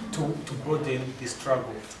together to broaden the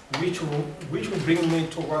struggle, which will bring me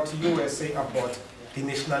to what you were saying about the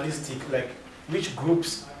nationalistic, like which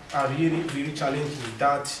groups are really challenging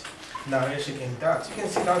that narration and that. You can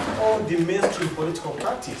see that all the mainstream political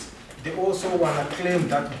parties, they also want to claim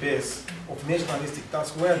that base of nationalistic.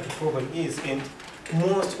 That's where the problem is, and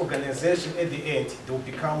most organizations at the end, they will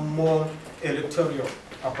become more electoral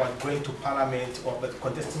about going to parliament or about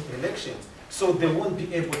contesting elections. So they won't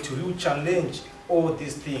be able to really challenge all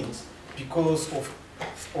these things because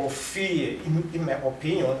of fear. In my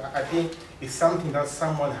opinion, I think it's something that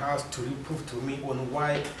someone has to really prove to me on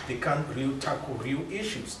why they can't really tackle real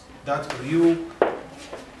issues, that real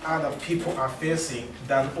other people are facing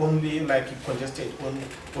than only like congested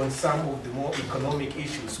on some of the more economic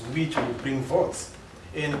issues which will bring votes.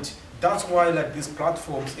 And that's why like these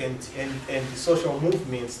platforms and the social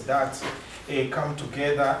movements that come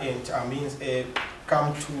together and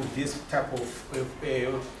come to this type of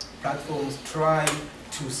platforms try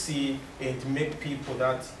to see and make people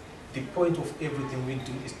that the point of everything we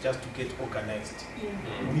do is just to get organized.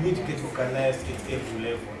 We need to get organized at every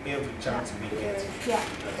level, every chance we get. Yeah,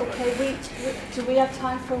 okay, do we have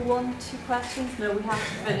time for 1, 2 questions? No, we have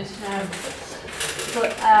to finish now.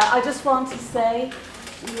 But I just want to say,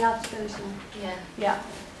 we have to finish now. Yeah. Yeah.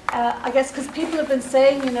 I guess because people have been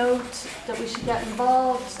saying, you know, that we should get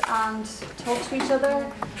involved and talk to each other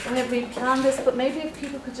whenever we plan this, but maybe if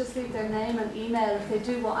people could just leave their name and email if they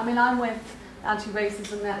do want. I mean, I'm with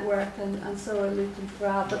Anti-Racism Network and so are Luke and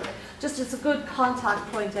Farah, but just it's a good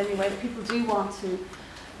contact point anyway if people do want to,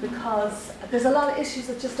 because there's a lot of issues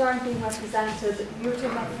that just aren't being represented. You're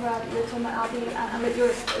talking about Farah, you're talking about Abby, and with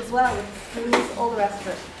yours as well, with police, all the rest of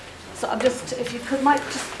it. So I'm just, if you could, might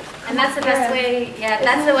just. And that's the best way, yeah,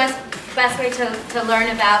 that's the best way to learn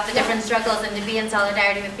about the different struggles and to be in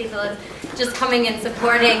solidarity with people is just coming and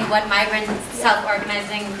supporting what migrant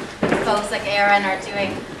self-organising folks like Eoghan are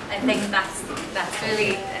doing. I think that's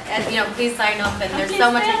really, you know, please sign up and there's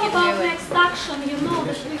so much you can do. About next action, you know,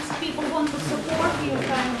 that these people want to support you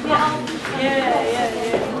and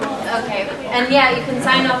Okay, and yeah, you can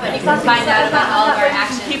sign up and you can find out about all of our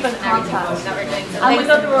actions keep in contact that we're doing. So and with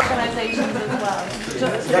other organisations as well.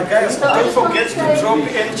 Yeah, guys, don't forget to drop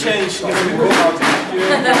any change when we go out. Thank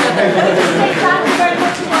you very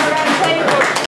much for our table.